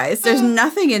bathroom, you guys. There's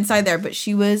nothing inside there, but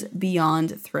she was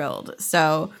beyond thrilled.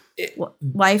 So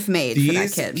life made for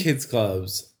that kid. These kids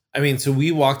clubs, I mean, so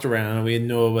we walked around and we had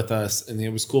Noah with us, and it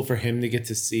was cool for him to get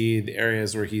to see the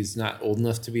areas where he's not old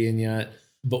enough to be in yet.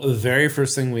 But the very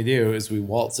first thing we do is we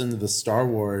waltz into the Star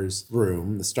Wars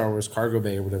room, the Star Wars cargo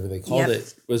bay or whatever they called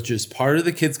it, was just part of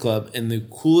the kids club and the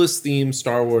coolest themed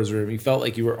Star Wars room. You felt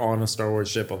like you were on a Star Wars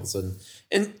ship all of a sudden.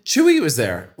 And Chewie was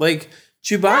there. Like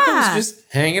Chewbacca was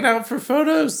just hanging out for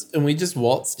photos, and we just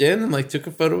waltzed in and like took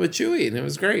a photo with Chewie, and it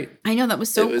was great. I know, that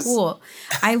was so cool.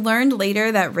 I learned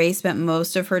later that Ray spent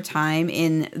most of her time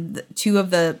in two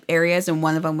of the areas, and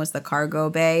one of them was the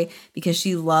cargo bay because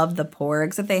she loved the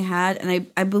porgs that they had. And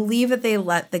I believe that they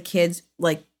let the kids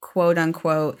like quote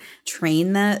unquote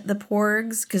train the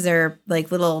porgs because they're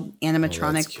like little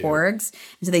animatronic porgs.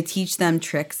 And so they teach them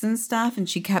tricks and stuff. And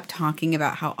she kept talking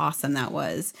about how awesome that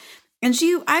was. And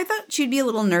I thought she'd be a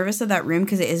little nervous of that room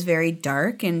because it is very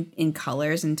dark and in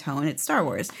colors and tone. It's Star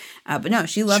Wars. But no,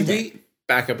 she loved it. Should we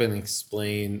back up and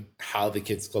explain how the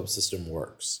kids club system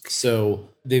works? So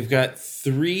they've got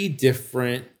 3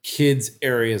 different kids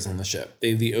areas on the ship. They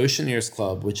have the Oceaneers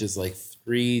Club, which is like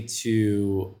 3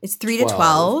 to It's 3 to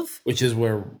 12. Which is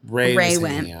where Ray was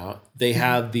hanging out. They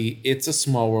have the It's a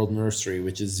Small World Nursery,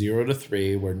 which is 0 to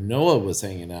 3, where Noah was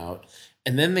hanging out.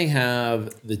 And then they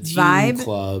have the teen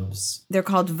clubs. They're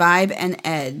called Vibe and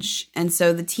Edge. And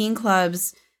so the teen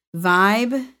clubs,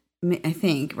 Vibe, I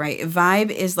think, right?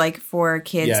 Vibe is like for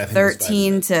kids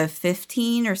 13 to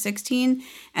 15 or 16.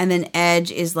 And then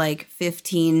Edge is like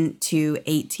 15 to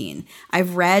 18.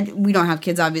 I've read, we don't have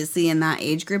kids obviously in that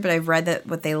age group, but I've read that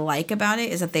what they like about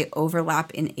it is that they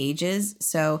overlap in ages.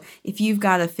 So if you've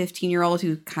got a 15-year-old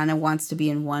who kind of wants to be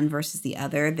in one versus the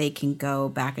other, they can go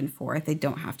back and forth. They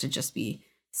don't have to just be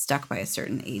stuck by a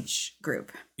certain age group.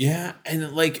 Yeah,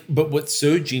 and but what's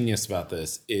so genius about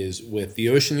this is with the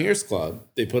Oceaneers Club,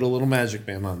 they put a little magic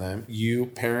band on them. You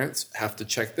parents have to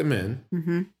check them in.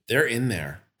 Mm-hmm. They're in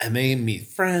there, and they meet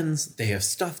friends. They have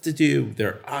stuff to do.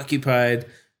 They're occupied,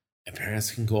 and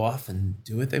parents can go off and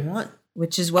do what they want.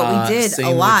 Which is what we did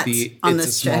a lot on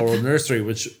this trip. Small World Nursery,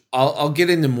 which I'll get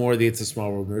into more of the It's a Small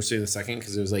World Nursery in a second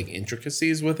because there's like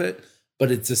intricacies with it,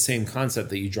 but it's the same concept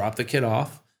that you drop the kid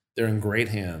off. They're in great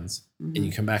hands, and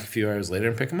you come back a few hours later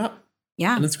and pick them up.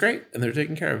 Yeah. And it's great, and they're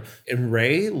taken care of. And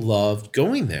Ray loved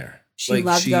going there. She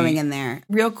loved going in there.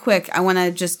 Real quick, I want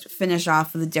to just finish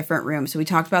off with the different rooms. So we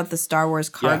talked about the Star Wars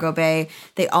cargo bay.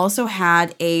 They also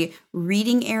had a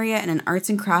reading area and an arts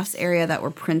and crafts area that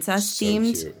were princess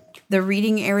themed. Cute. The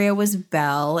reading area was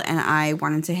Belle, and I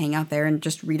wanted to hang out there and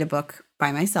just read a book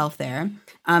by myself there.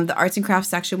 The arts and crafts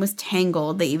section was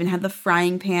Tangled. They even had the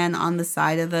frying pan on the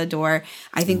side of the door.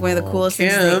 I think one of the coolest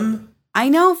things. I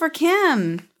know, for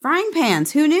Kim. Frying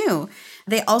pans. Who knew?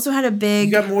 They also had a big...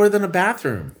 You got more than a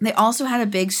bathroom. They also had a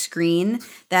big screen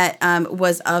that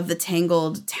was of the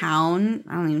Tangled town.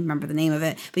 I don't even remember the name of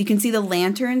it. But you can see the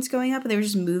lanterns going up, and they were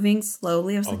just moving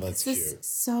slowly. I was like, this is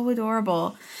so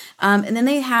adorable. And then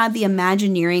they had the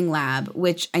Imagineering Lab,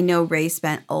 which I know Ray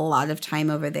spent a lot of time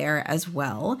over there as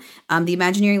well. The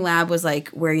Imagineering Lab was like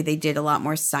where they did a lot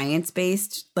more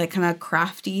science-based, like kind of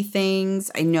crafty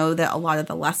things. I know that a lot of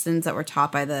the lessons that were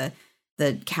taught by the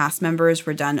cast members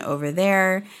were done over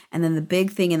there. And then the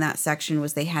big thing in that section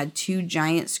was they had 2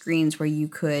 giant screens where you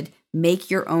could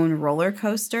make your own roller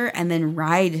coaster and then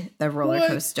ride the roller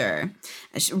coaster.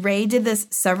 Ray did this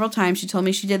several times. She told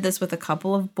me she did this with a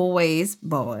couple of boys.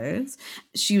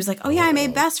 She was like, oh yeah, I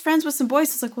made best friends with some boys.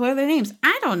 I was like, what are their names?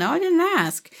 I don't know. I didn't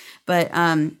ask. But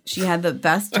she had the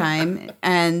best time.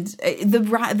 And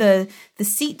the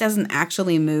seat doesn't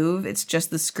actually move. It's just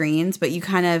the screens. But you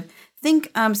kind of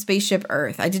think Spaceship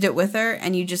Earth. I did it with her,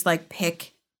 and you just like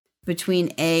pick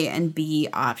between A and B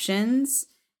options.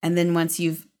 And then once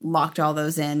you've locked all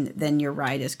those in, then your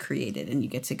ride is created and you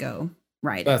get to go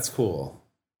ride. That's cool.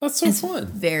 That's so fun.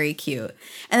 Very cute.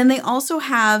 And then they also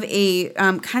have a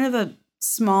kind of a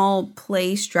small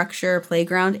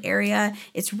playground area.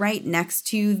 It's right next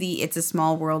to the It's a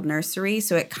Small World nursery.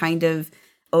 So it kind of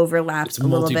overlaps a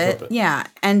little bit. Yeah.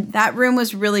 And that room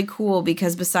was really cool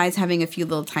because besides having a few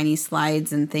little tiny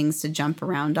slides and things to jump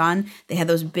around on, they had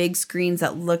those big screens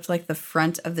that looked like the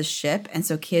front of the ship. And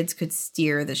so kids could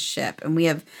steer the ship. And we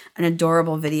have an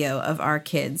adorable video of our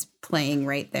kids playing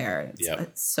right there.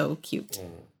 It's so cute.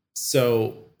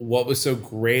 So what was so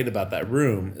great about that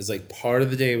room is like part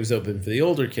of the day it was open for the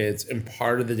older kids and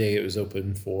part of the day it was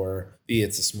open for the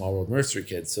It's a Small World nursery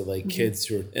kids. So like kids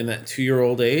who are in that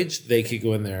 2-year-old age, they could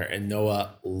go in there, and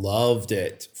Noah loved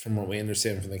it from what we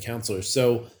understand from the counselors.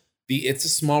 So the It's a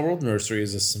Small World nursery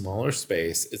is a smaller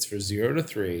space. It's for 0 to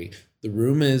 3. The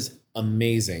room is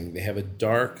amazing. They have a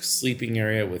dark sleeping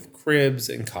area with cribs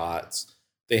and cots.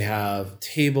 They have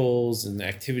tables and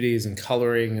activities and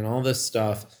coloring and all this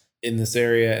stuff in this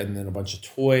area, and then a bunch of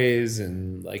toys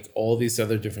and like all these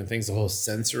other different things, the whole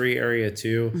sensory area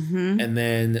too. And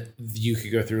then you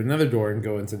could go through another door and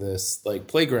go into this like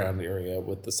playground area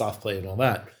with the soft play and all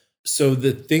that. So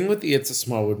the thing with the It's a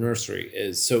Small World nursery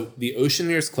is, so the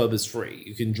Oceaneers Club is free.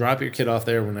 You can drop your kid off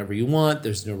there whenever you want.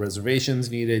 There's no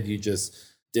reservations needed. You just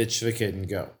ditch the kid and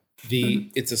go. The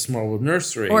It's a Small World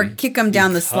nursery, or kick them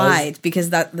down the slide,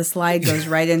 because the slide goes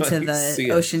right into the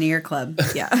Oceaneer Club.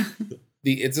 Yeah.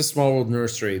 The It's a Small World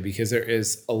nursery, because there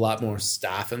is a lot more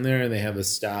staff in there, and they have a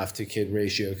staff to kid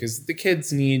ratio because the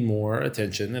kids need more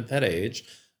attention at that age.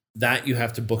 That you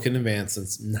have to book in advance.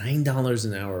 It's $9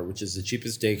 an hour, which is the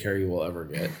cheapest daycare you will ever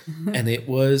get. And it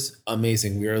was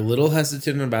amazing. We were a little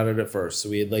hesitant about it at first. So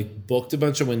we had like booked a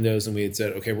bunch of windows, and we had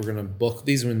said, okay, we're going to book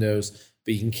these windows,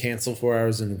 but you can cancel 4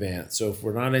 hours in advance. So if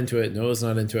we're not into it, Noah's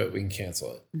not into it, we can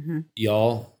cancel it.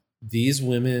 Y'all, these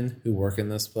women who work in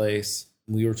this place,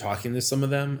 we were talking to some of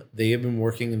them. They have been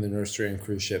working in the nursery on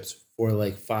cruise ships for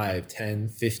like 5, 10,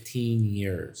 15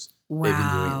 years. Wow. They've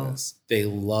been doing this. They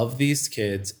love these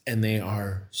kids, and they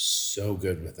are so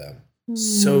good with them.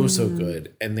 So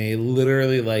good. And they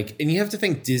literally like, and you have to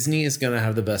think Disney is going to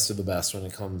have the best of the best when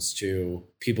it comes to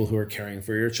people who are caring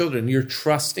for your children. You're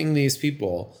trusting these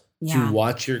people to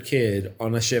watch your kid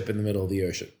on a ship in the middle of the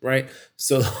ocean, right?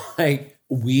 So like,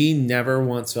 we never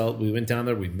once felt, we went down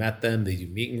there, we met them, they do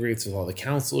meet and greets with all the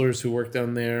counselors who work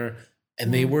down there,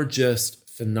 and they were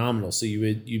just phenomenal. So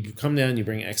you come down, you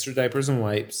bring extra diapers and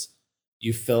wipes,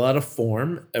 you fill out a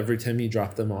form every time you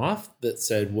drop them off that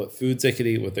said what foods they could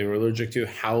eat, what they were allergic to,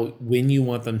 when you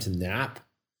want them to nap.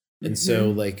 And so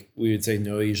like we would say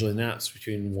Noah usually naps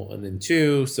between 1 and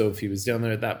 2. So if he was down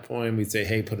there at that point, we'd say,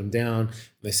 hey, put him down. And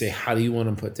they say, how do you want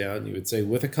him put down? You would say,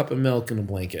 with a cup of milk and a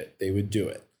blanket. They would do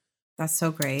it. That's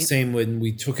so great. Same when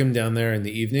we took him down there in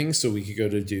the evening so we could go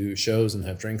to do shows and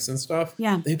have drinks and stuff.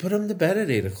 Yeah. They put him to bed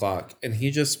at 8 o'clock, and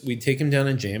we'd take him down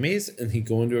in jammies, and he'd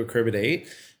go into a crib at 8.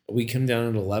 We come down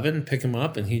at 11, pick him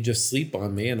up, and he'd just sleep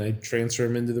on me, and I'd transfer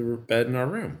him into the bed in our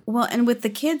room. Well, and with the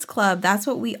kids club, that's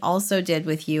what we also did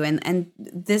with you. And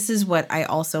this is what I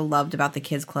also loved about the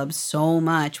kids club so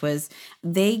much, was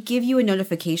they give you a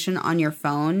notification on your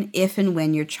phone if and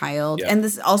when your child, and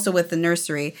this is also with the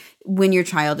nursery, when your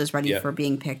child is ready for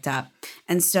being picked up.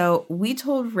 And so we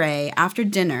told Ray after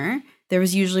dinner, there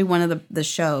was usually one of the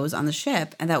shows on the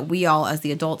ship, and that we all as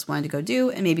the adults wanted to go do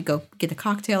and maybe go get a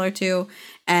cocktail or two.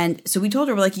 And so we told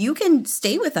her, we're like, you can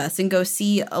stay with us and go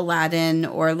see Aladdin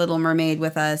or Little Mermaid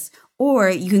with us, or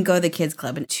you can go to the kids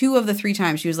club. And 2 of the 3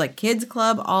 times she was like, kids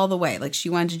club all the way. Like she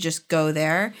wanted to just go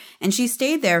there. And she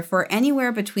stayed there for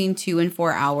anywhere between 2 and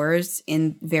 4 hours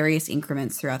in various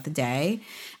increments throughout the day.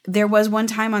 There was one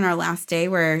time on our last day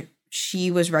where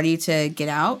she was ready to get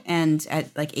out, and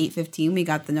at like 8:15 we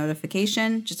got the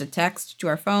notification, just a text to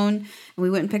our phone, and we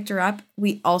went and picked her up.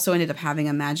 We also ended up having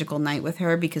a magical night with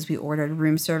her because we ordered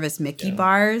room service Mickey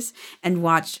bars and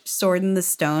watched Sword in the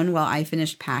Stone while I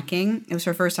finished packing. It was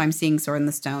her first time seeing Sword in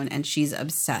the Stone, and she's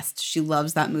obsessed. She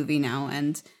loves that movie now,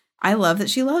 and I love that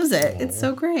she loves it. Aww. It's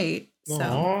so great.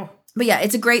 So, but yeah,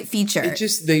 it's a great feature.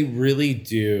 They really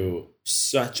do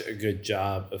such a good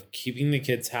job of keeping the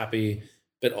kids happy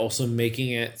but also making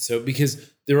it so,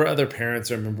 because there were other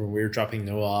parents, I remember we were dropping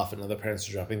Noah off and other parents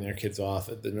were dropping their kids off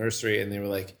at the nursery and they were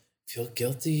like, feel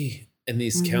guilty. And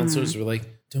these counselors were like,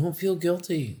 don't feel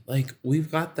guilty. Like,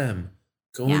 we've got them.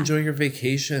 Go enjoy your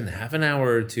vacation. Have an hour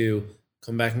or two.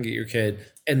 Come back and get your kid.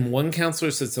 And one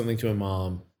counselor said something to a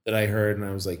mom that I heard, and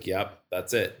I was like, yep,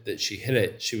 that's it. That she hit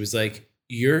it. She was like,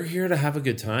 you're here to have a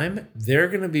good time. They're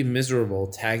going to be miserable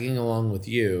tagging along with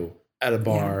you at a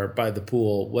bar, by the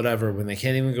pool, whatever, when they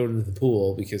can't even go into the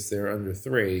pool because they're under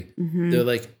 3. They're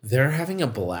like, they're having a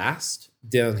blast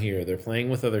down here. They're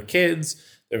playing with other kids.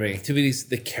 They're having activities.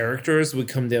 The characters would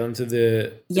come down to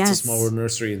the It's a Small World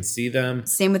nursery and see them.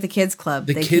 Same with the kids club.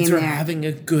 The kids are having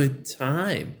a good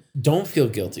time. Don't feel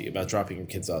guilty about dropping your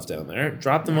kids off down there.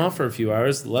 Drop them off for a few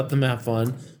hours. Let them have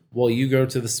fun while you go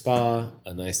to the spa,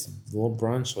 a nice little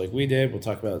brunch like we did. We'll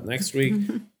talk about it next week.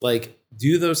 Like,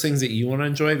 do those things that you want to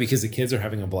enjoy because the kids are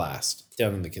having a blast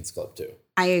down in the kids club too.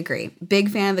 I agree. Big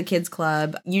fan of the kids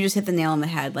club. You just hit the nail on the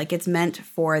head. Like, it's meant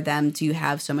for them to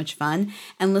have so much fun.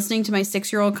 And listening to my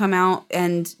 6-year-old come out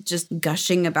and just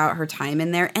gushing about her time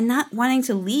in there and not wanting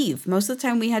to leave. Most of the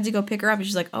time we had to go pick her up and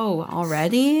she's like, oh,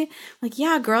 already? Like,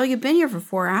 yeah, girl, you've been here for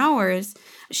 4 hours.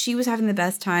 She was having the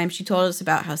best time. She told us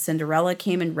about how Cinderella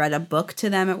came and read a book to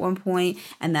them at one point,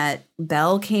 and that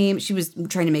Belle came. She was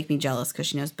trying to make me jealous because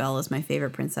she knows Belle is my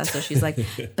favorite princess. So she's like,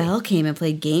 Belle came and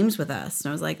played games with us. And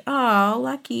I was like, oh,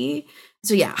 lucky.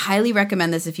 So yeah, highly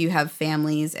recommend this if you have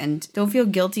families, and don't feel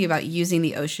guilty about using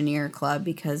the Oceaneer Club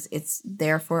because it's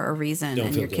there for a reason,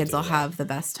 and your kids will have the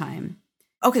best time.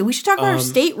 Okay, we should talk about our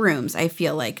staterooms, I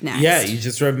feel like, next. Yeah, you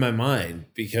just read my mind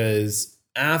because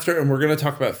after, and we're going to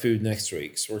talk about food next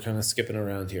week, so we're kind of skipping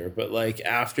around here, but like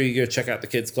after you go check out the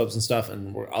kids clubs and stuff,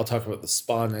 and I'll talk about the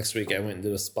spa next week. I went and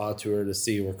did a spa tour to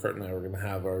see where Kurt and I were going to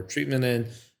have our treatment in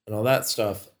and all that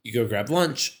stuff. You go grab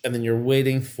lunch, and then you're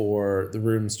waiting for the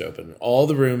rooms to open. All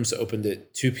the rooms opened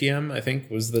at 2 p.m., I think,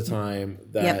 was the time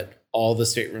that all the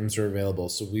staterooms are available.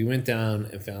 So we went down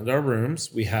and found our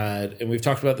rooms. We had, and we've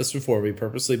talked about this before, we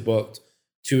purposely booked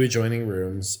 2 adjoining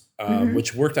rooms,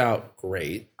 which worked out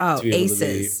great. Oh, to be able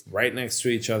aces. to be right next to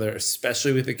each other,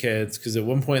 especially with the kids. Because at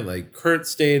one point, like, Kurt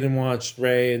stayed and watched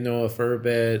Ray and Noah for a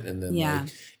bit. And then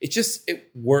like, it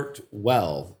worked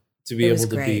well to be able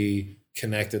to be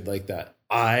connected like that.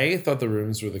 I thought the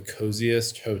rooms were the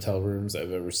coziest hotel rooms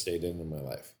I've ever stayed in my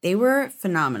life. They were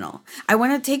phenomenal. I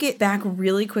want to take it back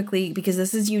really quickly because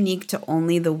this is unique to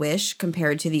only the Wish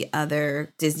compared to the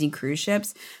other Disney cruise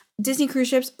ships. Disney cruise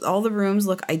ships, all the rooms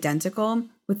look identical.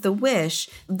 With the Wish,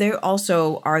 they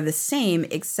also are the same,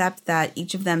 except that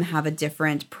each of them have a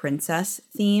different princess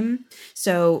theme.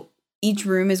 So each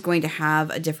room is going to have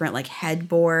a different like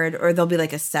headboard, or there'll be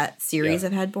like a set series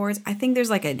of headboards. I think there's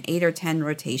like an 8 or 10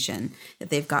 rotation that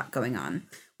they've got going on.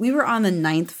 We were on the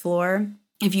 9th floor.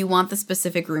 If you want the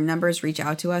specific room numbers, reach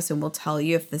out to us and we'll tell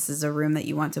you if this is a room that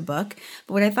you want to book.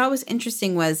 But what I thought was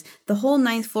interesting was the whole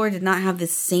 9th floor did not have the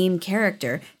same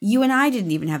character. You and I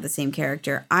didn't even have the same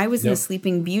character. I was in a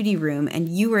Sleeping Beauty room and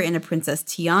you were in a Princess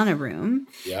Tiana room.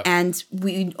 And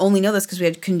we only know this because we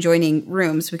had conjoining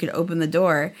rooms, so we could open the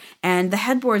door. And the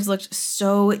headboards looked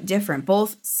so different,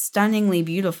 both stunningly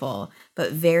beautiful,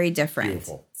 but very different.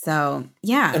 Beautiful. So,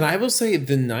 yeah. And I will say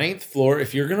the 9th floor,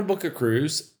 if you're going to book a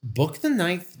cruise, book the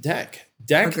 9th deck.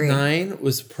 Deck 9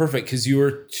 was perfect because you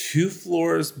were 2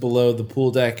 floors below the pool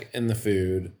deck and the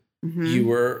food. You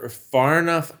were far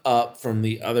enough up from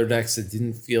the other decks that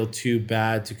didn't feel too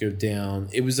bad to go down.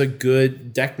 It was a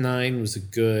good, deck 9 was a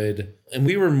good, and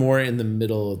we were more in the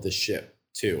middle of the ship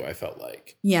too, I felt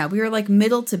like. Yeah, we were like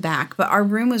middle to back, but our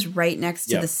room was right next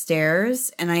to the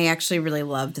stairs, and I actually really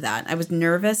loved that. I was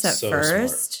nervous at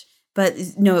first, but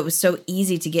no, it was so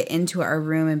easy to get into our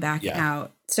room and back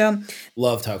out. So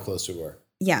loved how close we were.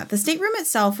 Yeah, the stateroom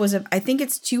itself was, I think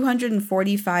it's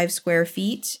 245 square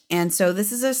feet, and so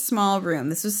this is a small room.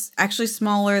 This was actually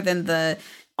smaller than the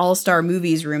All-Star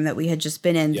Movies room that we had just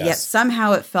been in, yet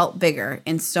somehow it felt bigger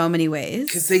in so many ways.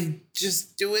 Because they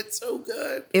just do it so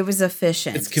good. It was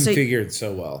efficient. It's configured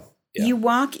so well. Yeah. You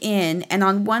walk in, and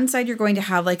on one side, you're going to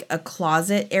have like a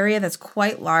closet area that's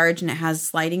quite large, and it has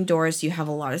sliding doors, so you have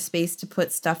a lot of space to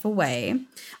put stuff away.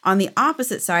 On the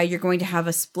opposite side, you're going to have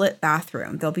a split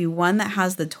bathroom. There'll be one that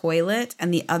has the toilet,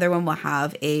 and the other one will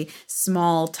have a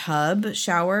small tub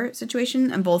shower situation,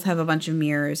 and both have a bunch of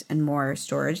mirrors and more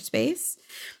storage space.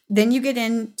 Then you get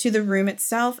into the room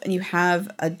itself, and you have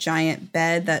a giant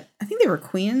bed that I think they were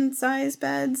queen size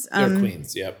beds. They're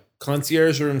queens, yep.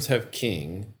 Concierge rooms have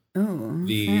king. Oh,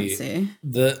 fancy.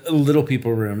 The little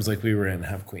people rooms like we were in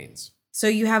have queens. So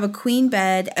you have a queen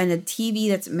bed and a TV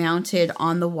that's mounted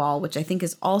on the wall, which I think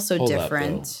is also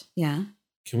different. Yeah.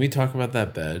 Can we talk about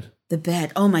that bed? The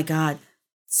bed. Oh my God.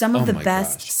 Some of the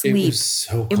best sleep. It was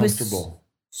so comfortable.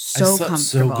 So I slept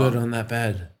comfortable. so good on that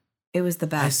bed. It was the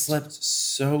best. I slept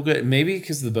so good. Maybe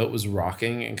because the boat was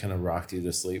rocking and kind of rocked you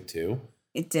to sleep too.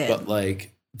 It did. But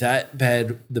like that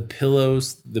bed, the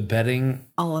pillows, the bedding.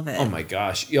 All of it. Oh my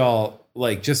gosh. Y'all,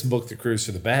 like just book the cruise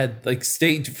for the bed. Like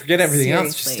forget everything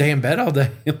else. Just stay in bed all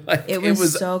day. Like, it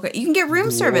was so good. You can get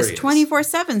room service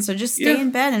 24/7. So just stay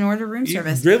in bed and order room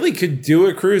service. You really could do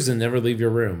a cruise and never leave your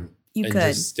room. You and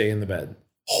could. Just stay in the bed.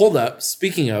 Hold up.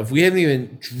 Speaking of, we haven't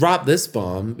even dropped this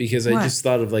bomb because I just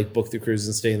thought of like book the cruise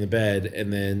and stay in the bed.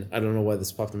 And then I don't know why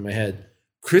this popped in my head.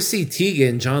 Chrissy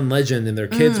Teigen, John Legend, and their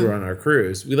kids were on our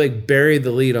cruise. We like buried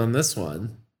the lead on this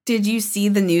one. Did you see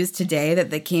the news today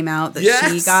that came out that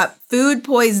she got food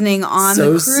poisoning on the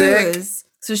cruise? Sick.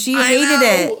 So she hated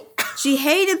it. She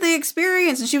hated the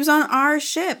experience and she was on our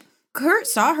ship. Kurt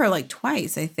saw her like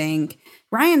twice, I think.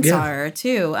 Ryan saw her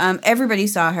too. Everybody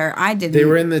saw her. I didn't. They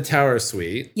were in the tower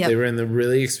suite. Yep. They were in the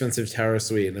really expensive tower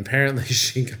suite. And apparently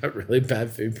she got really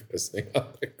bad food poisoning on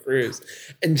the cruise.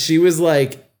 And she was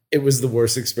like, it was the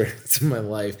worst experience of my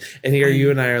life. And here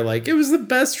you and I are like, it was the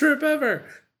best trip ever.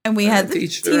 And we had the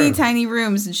teeny tiny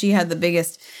rooms and she had the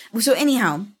biggest. So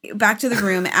anyhow, back to the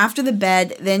room. After the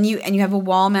bed, then you have a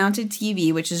wall mounted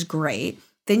TV, which is great.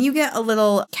 Then you get a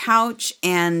little couch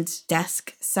and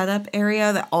desk setup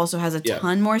area that also has a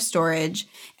ton more storage,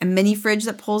 a mini fridge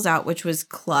that pulls out, which was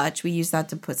clutch. We used that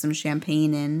to put some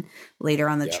champagne in later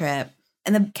on the trip.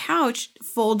 And the couch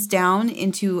folds down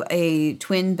into a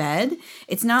twin bed.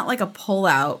 It's not like a pull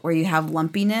out where you have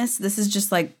lumpiness. This is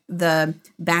just like the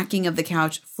backing of the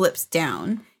couch flips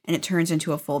down and it turns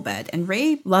into a full bed. And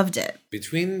Ray loved it.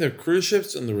 Between the cruise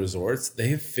ships and the resorts, they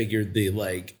have figured the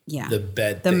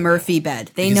bed. The Murphy bed.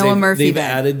 They know a Murphy bed. They've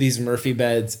added these Murphy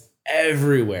beds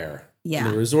everywhere. Yeah.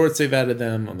 On the resorts, they've added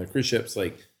them. On the cruise ships,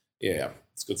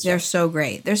 it's good stuff. They're so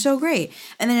great. They're so great.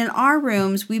 And then in our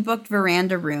rooms, we booked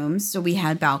veranda rooms. So we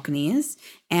had balconies.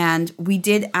 And we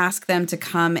did ask them to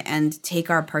come and take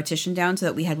our partition down so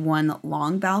that we had one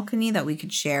long balcony that we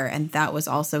could share. And that was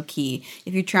also key.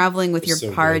 If you're traveling with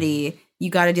your party, you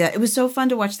got to do that. It was so fun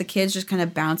to watch the kids just kind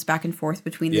of bounce back and forth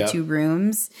between the two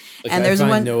rooms. Like and there's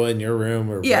one Noah in your room,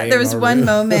 or there was one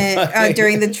moment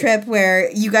during the trip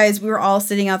where we were all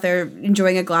sitting out there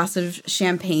enjoying a glass of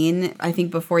champagne, I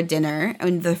think before dinner,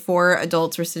 and the 4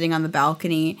 adults were sitting on the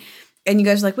balcony. And you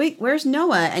guys were like, wait, where's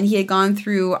Noah? And he had gone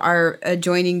through our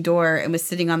adjoining door and was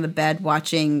sitting on the bed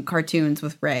watching cartoons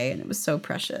with Ray. And it was so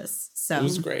precious. So it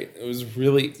was great. It was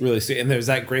really, really sweet. And there's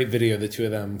that great video of the two of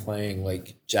them playing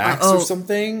like jacks or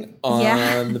something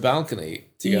on the balcony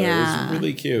together. It was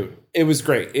really cute. It was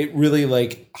great. It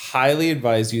really highly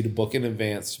advise you to book in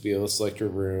advance to be able to select your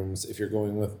rooms. If you're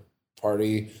going with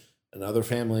party and other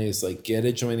families, get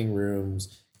adjoining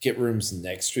rooms. Get rooms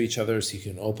next to each other so you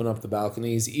can open up the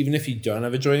balconies. Even if you don't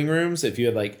have adjoining rooms, if you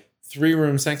had 3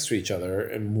 rooms next to each other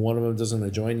and one of them doesn't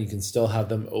adjoin, you can still have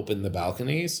them open the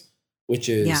balconies, which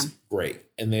is great.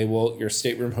 And your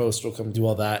stateroom host will come do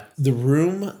all that. The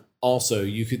room also,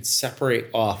 you could separate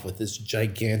off with this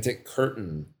gigantic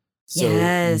curtain. So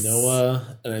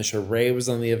Noah, and I'm sure Ray was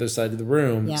on the other side of the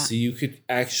room. Yeah. So you could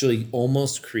actually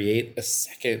almost create a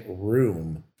second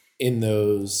room in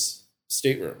those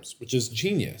staterooms, which is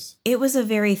genius. It was a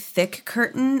very thick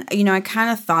curtain. I kind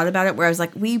of thought about it where I was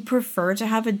like, we prefer to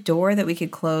have a door that we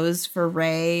could close for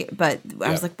Ray, but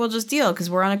I was like, we'll just deal because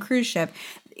we're on a cruise ship.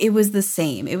 It was the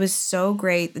same. It was so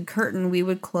great. The curtain we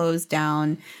would close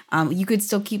down. You could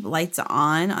still keep lights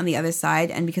on the other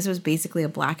side, and because it was basically a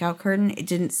blackout curtain, it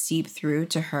didn't seep through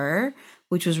to her,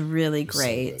 which was really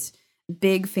great. So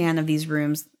big fan of these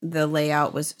rooms. The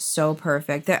layout was so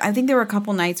perfect. I think there were a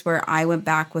couple nights where I went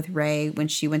back with Ray when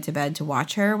she went to bed to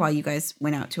watch her while you guys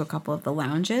went out to a couple of the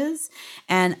lounges.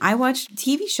 And I watched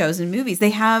TV shows and movies.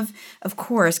 They have, of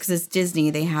course, because it's Disney,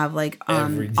 they have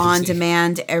on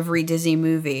demand every Disney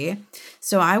movie.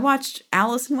 So I watched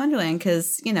Alice in Wonderland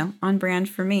because, on brand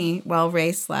for me while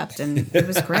Ray slept, and it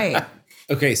was great.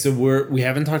 Okay, so we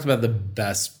haven't talked about the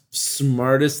best,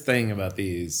 smartest thing about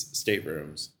these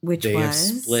staterooms. They have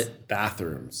split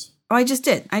bathrooms. Oh, I just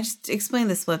did. I just explained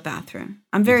the split bathroom.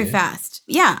 I'm very fast.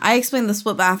 Yeah, I explained the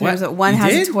split bathrooms. That one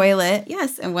has a toilet,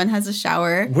 yes, and one has a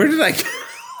shower. Where did I?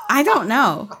 I don't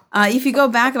know. If you go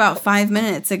back about 5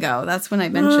 minutes ago, that's when I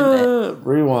mentioned it.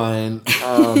 Rewind.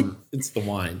 It's the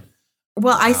wine.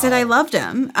 Well, I said I loved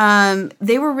them.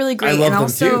 They were really great. I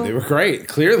loved them too. They were great,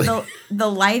 clearly. The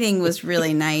lighting was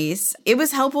really nice. It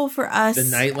was helpful for us. The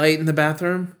nightlight in the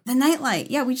bathroom? The nightlight.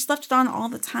 Yeah, we just left it on all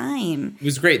the time. It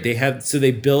was great.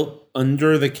 They built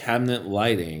under the cabinet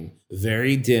lighting,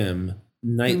 very dim,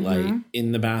 nightlight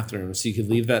in the bathroom, so you could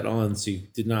leave that on so you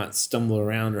did not stumble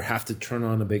around or have to turn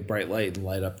on a big bright light and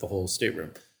light up the whole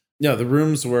stateroom. No, the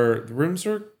rooms were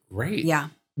great. Yeah.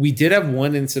 We did have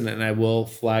one incident, and I will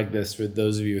flag this for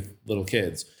those of you with little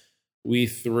kids. We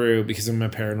threw, because I'm a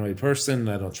paranoid person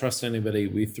and I don't trust anybody,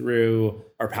 we threw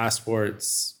our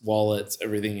passports, wallets,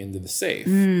 everything into the safe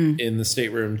in the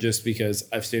stateroom just because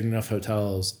I've stayed in enough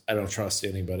hotels. I don't trust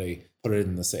anybody. Put it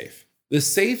in the safe. The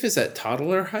safe is at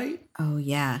toddler height. Oh,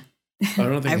 yeah. I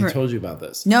don't think I told you about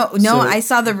this. No, I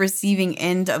saw the receiving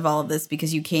end of all of this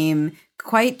because you came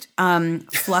quite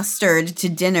flustered to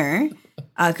dinner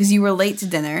because you were late to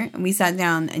dinner. And we sat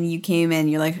down and you came in,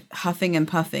 you're like huffing and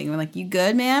puffing. We're like, you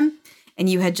good, man? And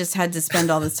you had just had to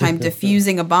spend all this time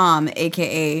diffusing a bomb,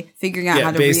 a.k.a. figuring out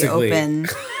how to reopen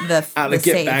how to the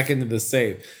get safe. back into the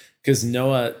safe. Because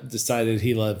Noah decided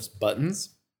he loves buttons,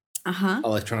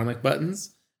 electronic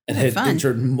buttons, and had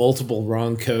entered multiple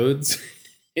wrong codes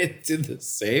into the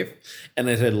safe. And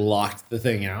it had locked the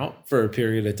thing out for a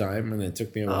period of time. And it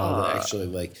took me a while to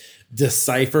actually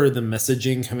decipher the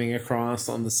messaging coming across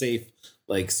on the safe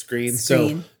screen.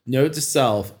 So note to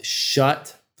self,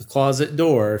 shut the closet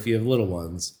door if you have little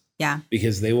ones. Yeah.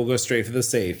 Because they will go straight for the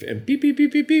safe and beep, beep,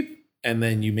 beep, beep, beep. And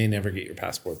then you may never get your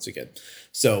passports again.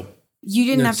 So you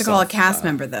didn't have to call a cast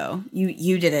member though.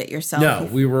 You did it yourself. No,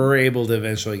 we were able to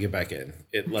eventually get back in.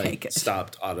 It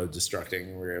stopped auto-destructing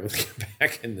and we were able to get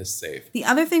back in this safe. The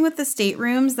other thing with the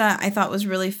staterooms that I thought was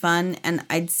really fun, and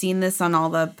I'd seen this on all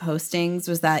the postings,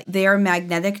 was that they are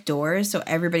magnetic doors. So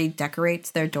everybody decorates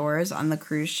their doors on the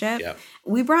cruise ship. Yep.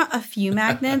 We brought a few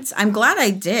magnets. I'm glad I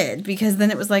did because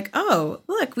then it was like, oh,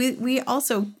 look, we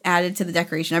also added to the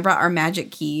decoration. I brought our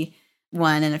magic key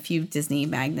one and a few Disney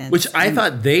magnets. Which I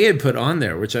thought they had put on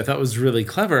there, which I thought was really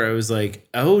clever. I was like,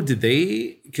 oh, did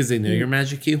they, because they know your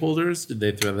magic key holders, did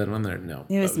they throw that on there? No.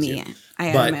 It was me. I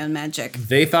had my own magic.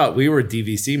 They thought we were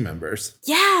DVC members.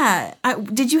 Yeah.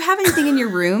 Did you have anything in your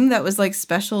room that was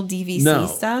special DVC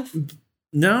stuff?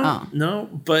 No.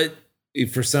 But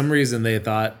for some reason they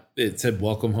thought it said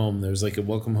welcome home. There was a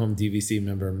welcome home DVC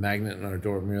member magnet on our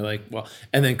door. And we were like, well,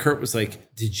 and then Kurt was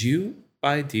like, did you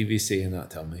buy DVC and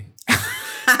not tell me?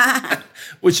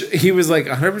 Which he was like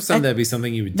 100% that'd be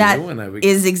something you would do. And I would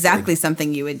is exactly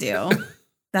something you would do.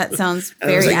 That sounds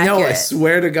very accurate. No, I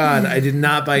swear to God, I did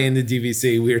not buy into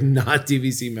DVC. We are not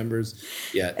DVC members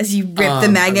yet. As you rip the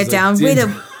magnet down, way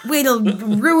to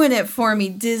ruin it for me,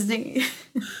 Disney.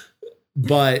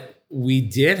 But we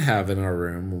did have in our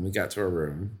room, when we got to our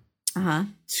room,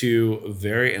 two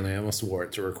and I almost wore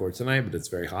it to record tonight, but it's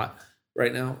very hot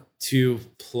right now, 2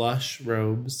 plush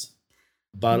robes,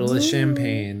 bottle of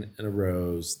champagne, and a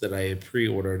rose that I had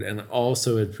pre-ordered, and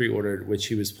also had pre-ordered, which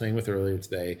he was playing with earlier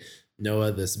today,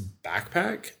 Noah, this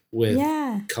backpack with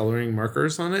coloring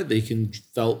markers on it. They can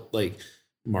felt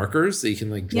markers that you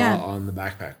can draw on the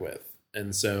backpack with.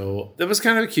 And so that was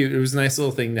kind of cute. It was a nice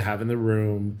little thing to have in the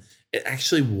room. It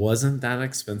actually wasn't that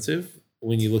expensive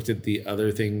when you looked at the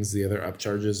other things, the other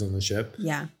upcharges on the ship.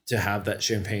 Yeah. To have that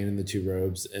champagne and the 2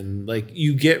 robes. And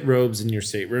you get robes in your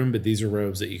stateroom, but these are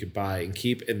robes that you could buy and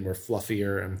keep and were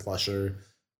fluffier and plusher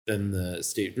than the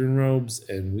stateroom robes.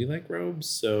 And we like robes.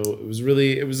 So it was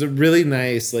a really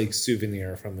nice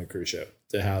souvenir from the cruise ship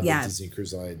to have the Disney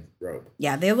Cruise Line robe.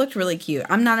 Yeah, they looked really cute.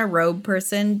 I'm not a robe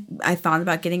person. I thought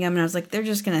about getting them and I was like, they're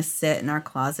just going to sit in our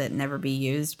closet and never be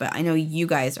used. But I know you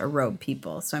guys are robe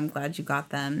people, so I'm glad you got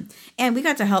them. And we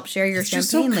got to help share your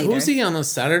champagne later. It's just so cozy on a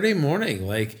Saturday morning.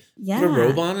 Put a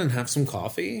robe on and have some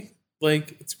coffee.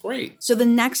 It's great. So the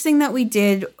next thing that we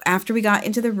did after we got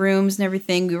into the rooms and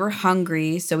everything, we were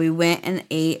hungry. So we went and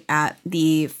ate at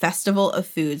the Festival of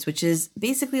Foods, which is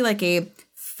basically a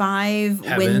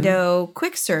 5-window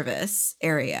quick service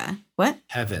area. What?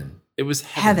 Heaven. It was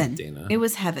heaven, Dana. It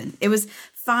was heaven. It was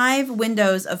 5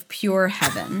 windows of pure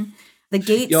heaven. The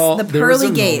gates, the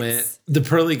pearly gates. The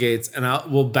pearly gates, and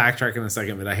we'll backtrack in a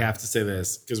second, but I have to say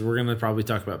this because we're going to probably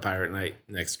talk about Pirate Night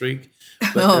next week.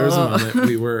 But there was a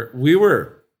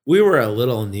moment we were a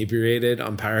little inebriated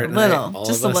on Pirate Night. All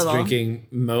of us drinking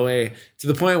Moe to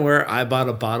the point where I bought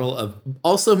a bottle of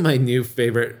also my new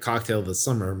favorite cocktail of the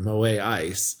summer, Moe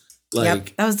Ice.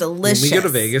 That was delicious. When we go to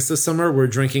Vegas this summer, we're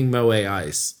drinking Moe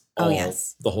Ice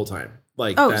the whole time.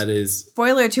 That is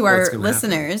spoiler to our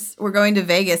listeners. We're going to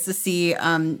Vegas to see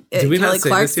Kelly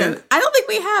Clarkson. I don't think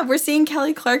we have. We're seeing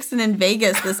Kelly Clarkson in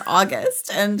Vegas this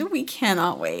August, and we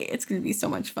cannot wait. It's going to be so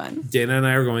much fun. Dana and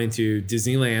I are going to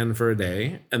Disneyland for a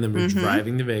day, and then we're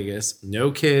driving to Vegas. No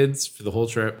kids for the whole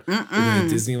trip. We're going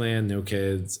to Disneyland, no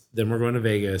kids. Then we're going to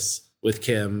Vegas with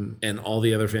Kim, and all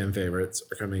the other fan favorites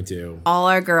are coming too. All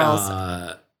our girls.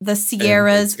 The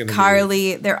Sierras, gonna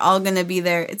Carly, they're all going to be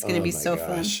there. It's going to be so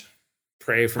fun.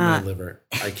 Pray for my liver.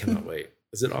 I cannot wait.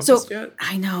 Is it August yet?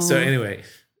 I know. So anyway,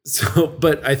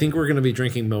 but I think we're going to be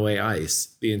drinking Moe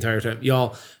Ice the entire time.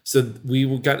 Y'all, so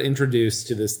we got introduced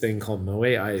to this thing called Moe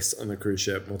Ice on the cruise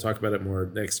ship. We'll talk about it more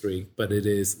next week, but it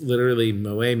is literally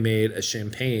Moe made a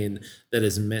champagne that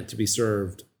is meant to be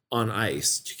served on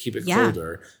ice to keep it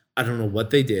colder. I don't know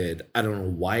what they did. I don't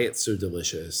know why it's so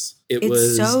delicious.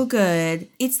 It's so good.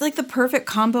 It's like the perfect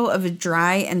combo of a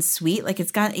dry and sweet. Like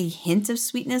it's got a hint of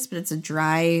sweetness, but it's a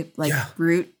dry,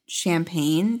 brute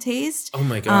champagne taste. Oh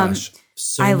my gosh.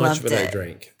 So much of it I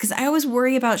drank. Because I always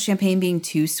worry about champagne being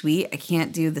too sweet. I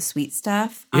can't do the sweet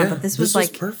stuff. But this was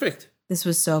perfect. This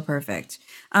was so perfect.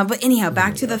 But anyhow,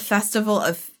 back to the festival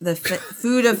of the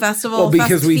food of festival. Well,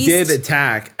 because we did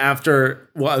attack after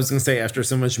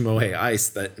so much Moe Ice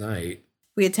that night.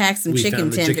 We attacked some chicken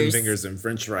tenders. Chicken fingers and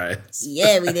French fries.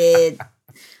 Yeah, we did.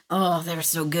 Oh, they were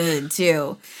so good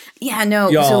too. Yeah, no.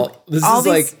 Y'all, so this is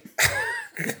like...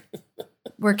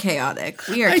 We're chaotic.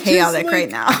 We are chaotic right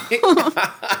now.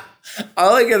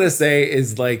 All I gotta say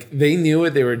is they knew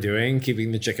what they were doing,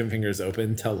 keeping the chicken fingers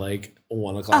open till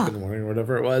 1 o'clock in the morning or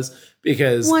whatever it was,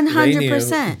 because 100%.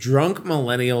 They knew drunk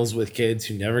millennials with kids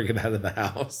who never get out of the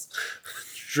house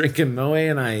drinking Moe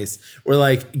and ice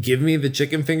were give me the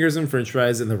chicken fingers and French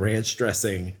fries and the ranch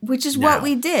dressing, which is what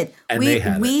we did. And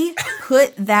we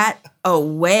put that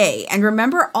away. And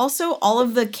remember, also all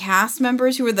of the cast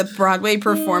members who were the Broadway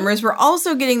performers were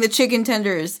also getting the chicken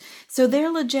tenders. So they're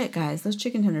legit, guys. Those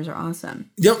chicken tenders are awesome.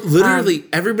 No, literally,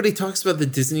 everybody talks about the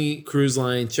Disney Cruise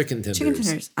Line chicken tenders. Chicken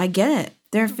tenders. I get it.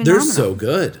 They're phenomenal. They're so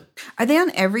good. Are they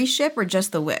on every ship or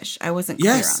just the Wish? I wasn't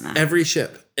clear on that. Yes, every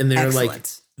ship. And they're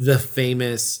Excellent. The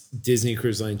famous Disney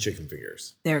Cruise Line chicken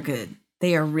fingers. They're good.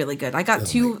 They are really good. I got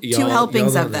two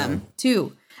helpings of them.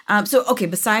 Two.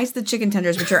 Besides the chicken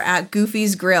tenders, which are at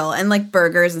Goofy's Grill and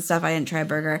burgers and stuff, I didn't try a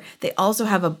burger. They also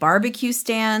have a barbecue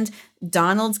stand,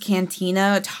 Donald's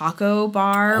Cantina taco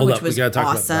bar, which was we gotta talk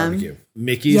awesome. About barbecue.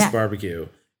 Mickey's Barbecue.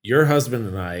 Your husband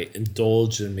and I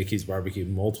indulged in Mickey's Barbecue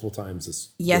multiple times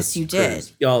this you cruise.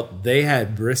 did. Y'all, they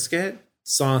had brisket,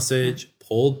 sausage,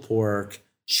 pulled pork,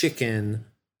 chicken,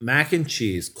 mac and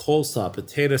cheese, coleslaw,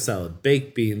 potato salad,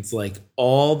 baked beans,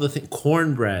 all the things,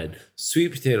 cornbread,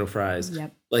 sweet potato fries,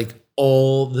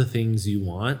 all the things you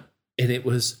want. And it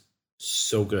was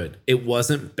so good. It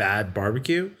wasn't bad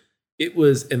barbecue. It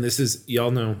was, and this is,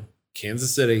 y'all know,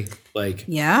 Kansas City. I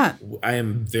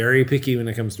am very picky when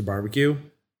it comes to barbecue.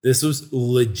 This was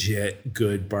legit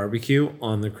good barbecue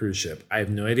on the cruise ship. I have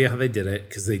no idea how they did it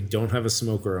because they don't have a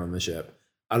smoker on the ship.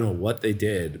 I don't know what they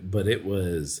did, but it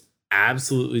was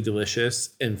absolutely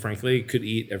delicious, and frankly could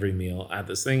eat every meal at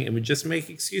this thing and would just make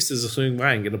excuses of swinging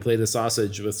by and get a plate of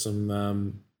sausage with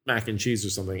some mac and cheese or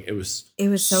something. It was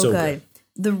so good.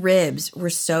 The ribs were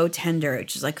so tender, it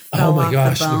just fell off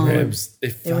the bone. The ribs,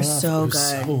 they were so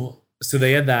good. So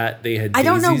they had that. They had I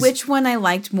don't know which one I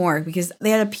liked more because they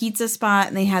had a pizza spot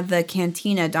and they had the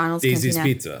cantina, Donald's Daisy's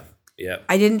Cantina. Pizza. Yeah.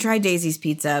 I didn't try Daisy's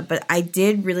Pizza, but I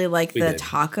did really like the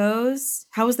tacos.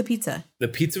 How was the pizza? The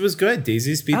pizza was good.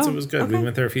 Daisy's Pizza was good. Okay. We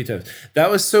went there a few times. That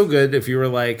was so good. If you were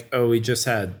we just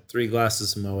had 3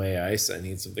 glasses of Moe Ice. I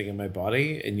need something in my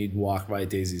body. And you'd walk by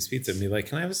Daisy's Pizza and be like,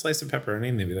 can I have a slice of pepperoni?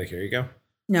 And they'd be like, here you go.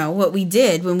 No, what we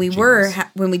did when we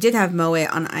did have Moe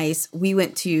on ice, we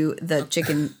went to the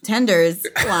chicken tenders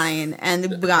line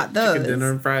and got those. Chicken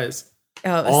dinner and fries.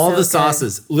 Oh, all so the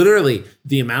sauces, good. Literally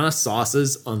the amount of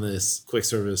sauces on this quick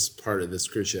service part of this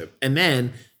cruise ship. And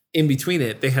then in between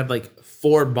it, they had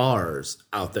 4 bars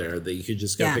out there that you could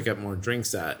just go pick up more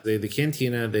drinks at. They had the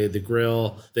cantina, they had the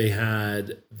grill, they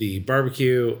had the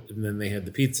barbecue, and then they had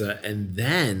the pizza. And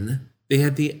then they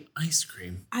had the ice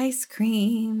cream. Ice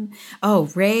cream. Oh,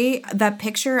 Ray, that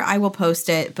picture, I will post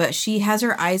it, but she has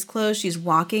her eyes closed. She's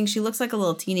walking. She looks like a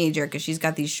little teenager because she's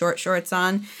got these short shorts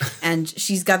on and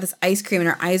she's got this ice cream and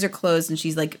her eyes are closed and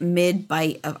she's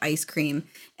mid-bite of ice cream.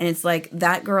 And it's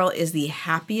that girl is the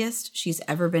happiest she's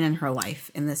ever been in her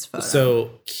life in this photo.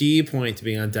 So key point to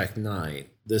being on deck 9.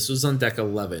 This was on deck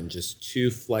 11, just 2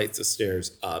 flights of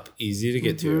stairs up, easy to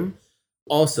get to.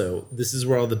 Also, this is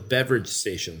where all the beverage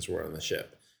stations were on the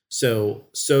ship. So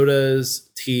sodas,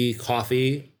 tea,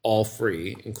 coffee, all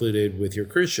free, included with your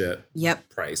cruise ship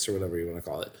price or whatever you want to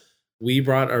call it. We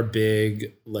brought our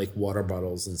big water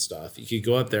bottles and stuff. You could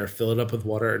go up there, fill it up with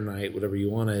water at night, whatever you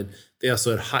wanted. They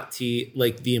also had hot tea.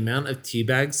 The amount of tea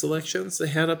bag selections they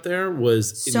had up there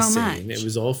was so insane. Much. It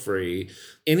was all free.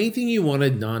 Anything you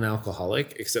wanted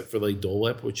non-alcoholic, except for Dole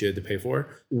Whip, which you had to pay for,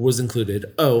 was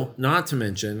included. Oh, not to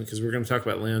mention, because we're going to talk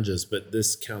about lounges, but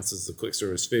this counts as the quick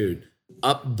service food.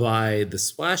 Up by the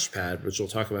splash pad, which we'll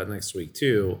talk about next week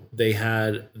too, they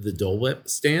had the Dole Whip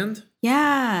stand.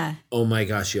 Yeah. Oh my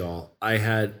gosh, y'all.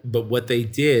 But what they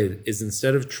did is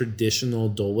instead of traditional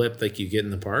Dole Whip like you get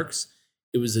in the parks,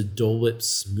 it was a Dole Whip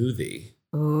smoothie.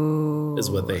 Ooh. Is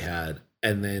what they had.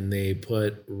 And then they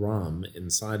put rum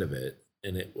inside of it.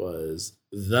 And it was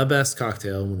the best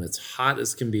cocktail when it's hot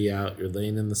as can be out. You're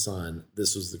laying in the sun.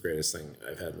 This was the greatest thing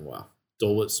I've had in a while.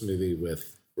 Dole Whip smoothie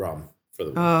with rum for the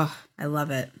week. Oh, I love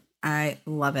it. I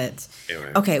love it.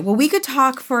 Anyway. Okay, well, we could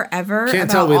talk forever Can't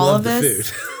about tell we all love of the this.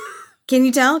 food. Can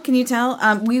you tell? Can you tell?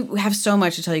 We have so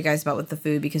much to tell you guys about with the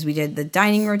food because we did the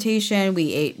dining rotation.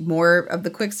 We ate more of the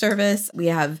quick service. We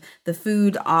have the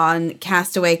food on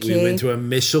Castaway Cay. We went to a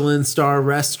Michelin star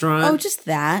restaurant. Oh, just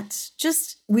that.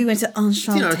 We went to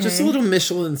Enchanté. Just a little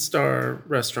Michelin star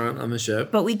restaurant on the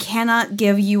ship. But we cannot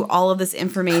give you all of this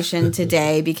information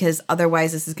today because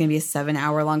otherwise this is going to be a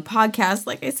 7-hour-long podcast,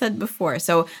 like I said before.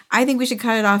 So I think we should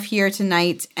cut it off here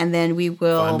tonight, and then we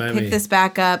will pick this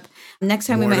back up. Next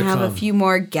time we might have a few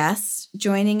more guests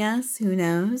joining us. Who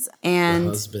knows? And the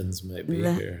husbands might be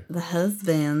here. The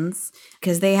husbands,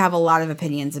 because they have a lot of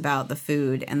opinions about the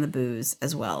food and the booze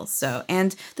as well. So,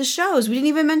 and the shows. We didn't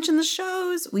even mention the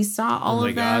shows. We saw all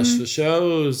of them. Oh my gosh, the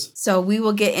shows. So we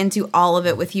will get into all of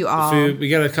it with you all. The food. We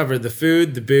got to cover the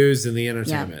food, the booze, and the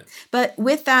entertainment. Yeah. But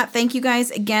with that, thank you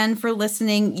guys again for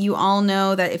listening. You all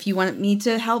know that if you want me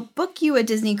to help book you a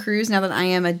Disney cruise, now that I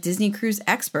am a Disney cruise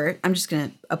expert, I'm just going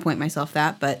to appoint myself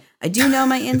that, but I do know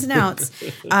my ins and outs.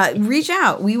 Reach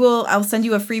out. I'll send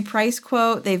you a free price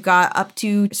quote. They've got up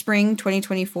to spring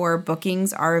 2024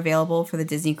 bookings are available for the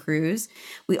Disney cruise.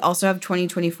 We also have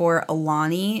 2024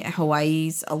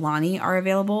 Hawaii's Aulani are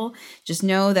available. Just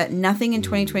know that nothing in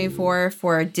 2024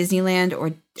 for Disneyland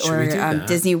or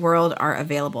Disney World are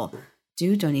available.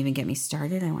 Dude, don't even get me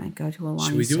started. I want to go to Aulani.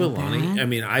 Should we do Aulani? Bad. I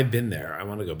mean, I've been there. I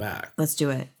want to go back. Let's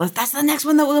do it. That's the next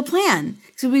one that we'll plan.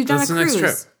 So we've done a cruise. That's the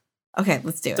next trip. Okay,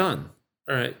 let's do it. Done.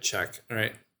 All right, check. All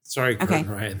right. Sorry, Kurt and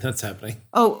Ryan. That's happening.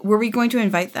 Oh, were we going to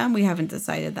invite them? We haven't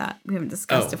decided that. We haven't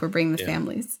discussed if we're bringing the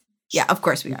families. Yeah, of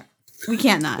course we are. We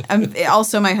can't not.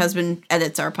 Also, my husband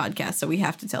edits our podcast, so we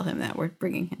have to tell him that we're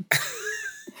bringing him.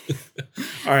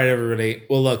 All right, everybody.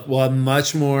 Well, look, we'll have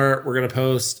much more. We're going to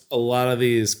post a lot of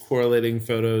these correlating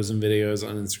photos and videos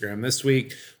on Instagram this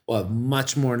week. We'll have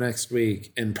much more next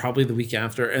week and probably the week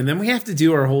after. And then we have to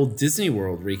do our whole Disney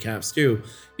World recaps too.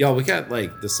 Y'all, we got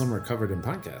like the summer covered in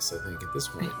podcasts, I think, at this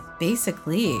point.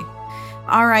 Basically.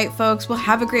 All right, folks. Well,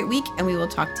 have a great week, and we will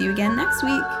talk to you again next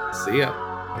week. See ya.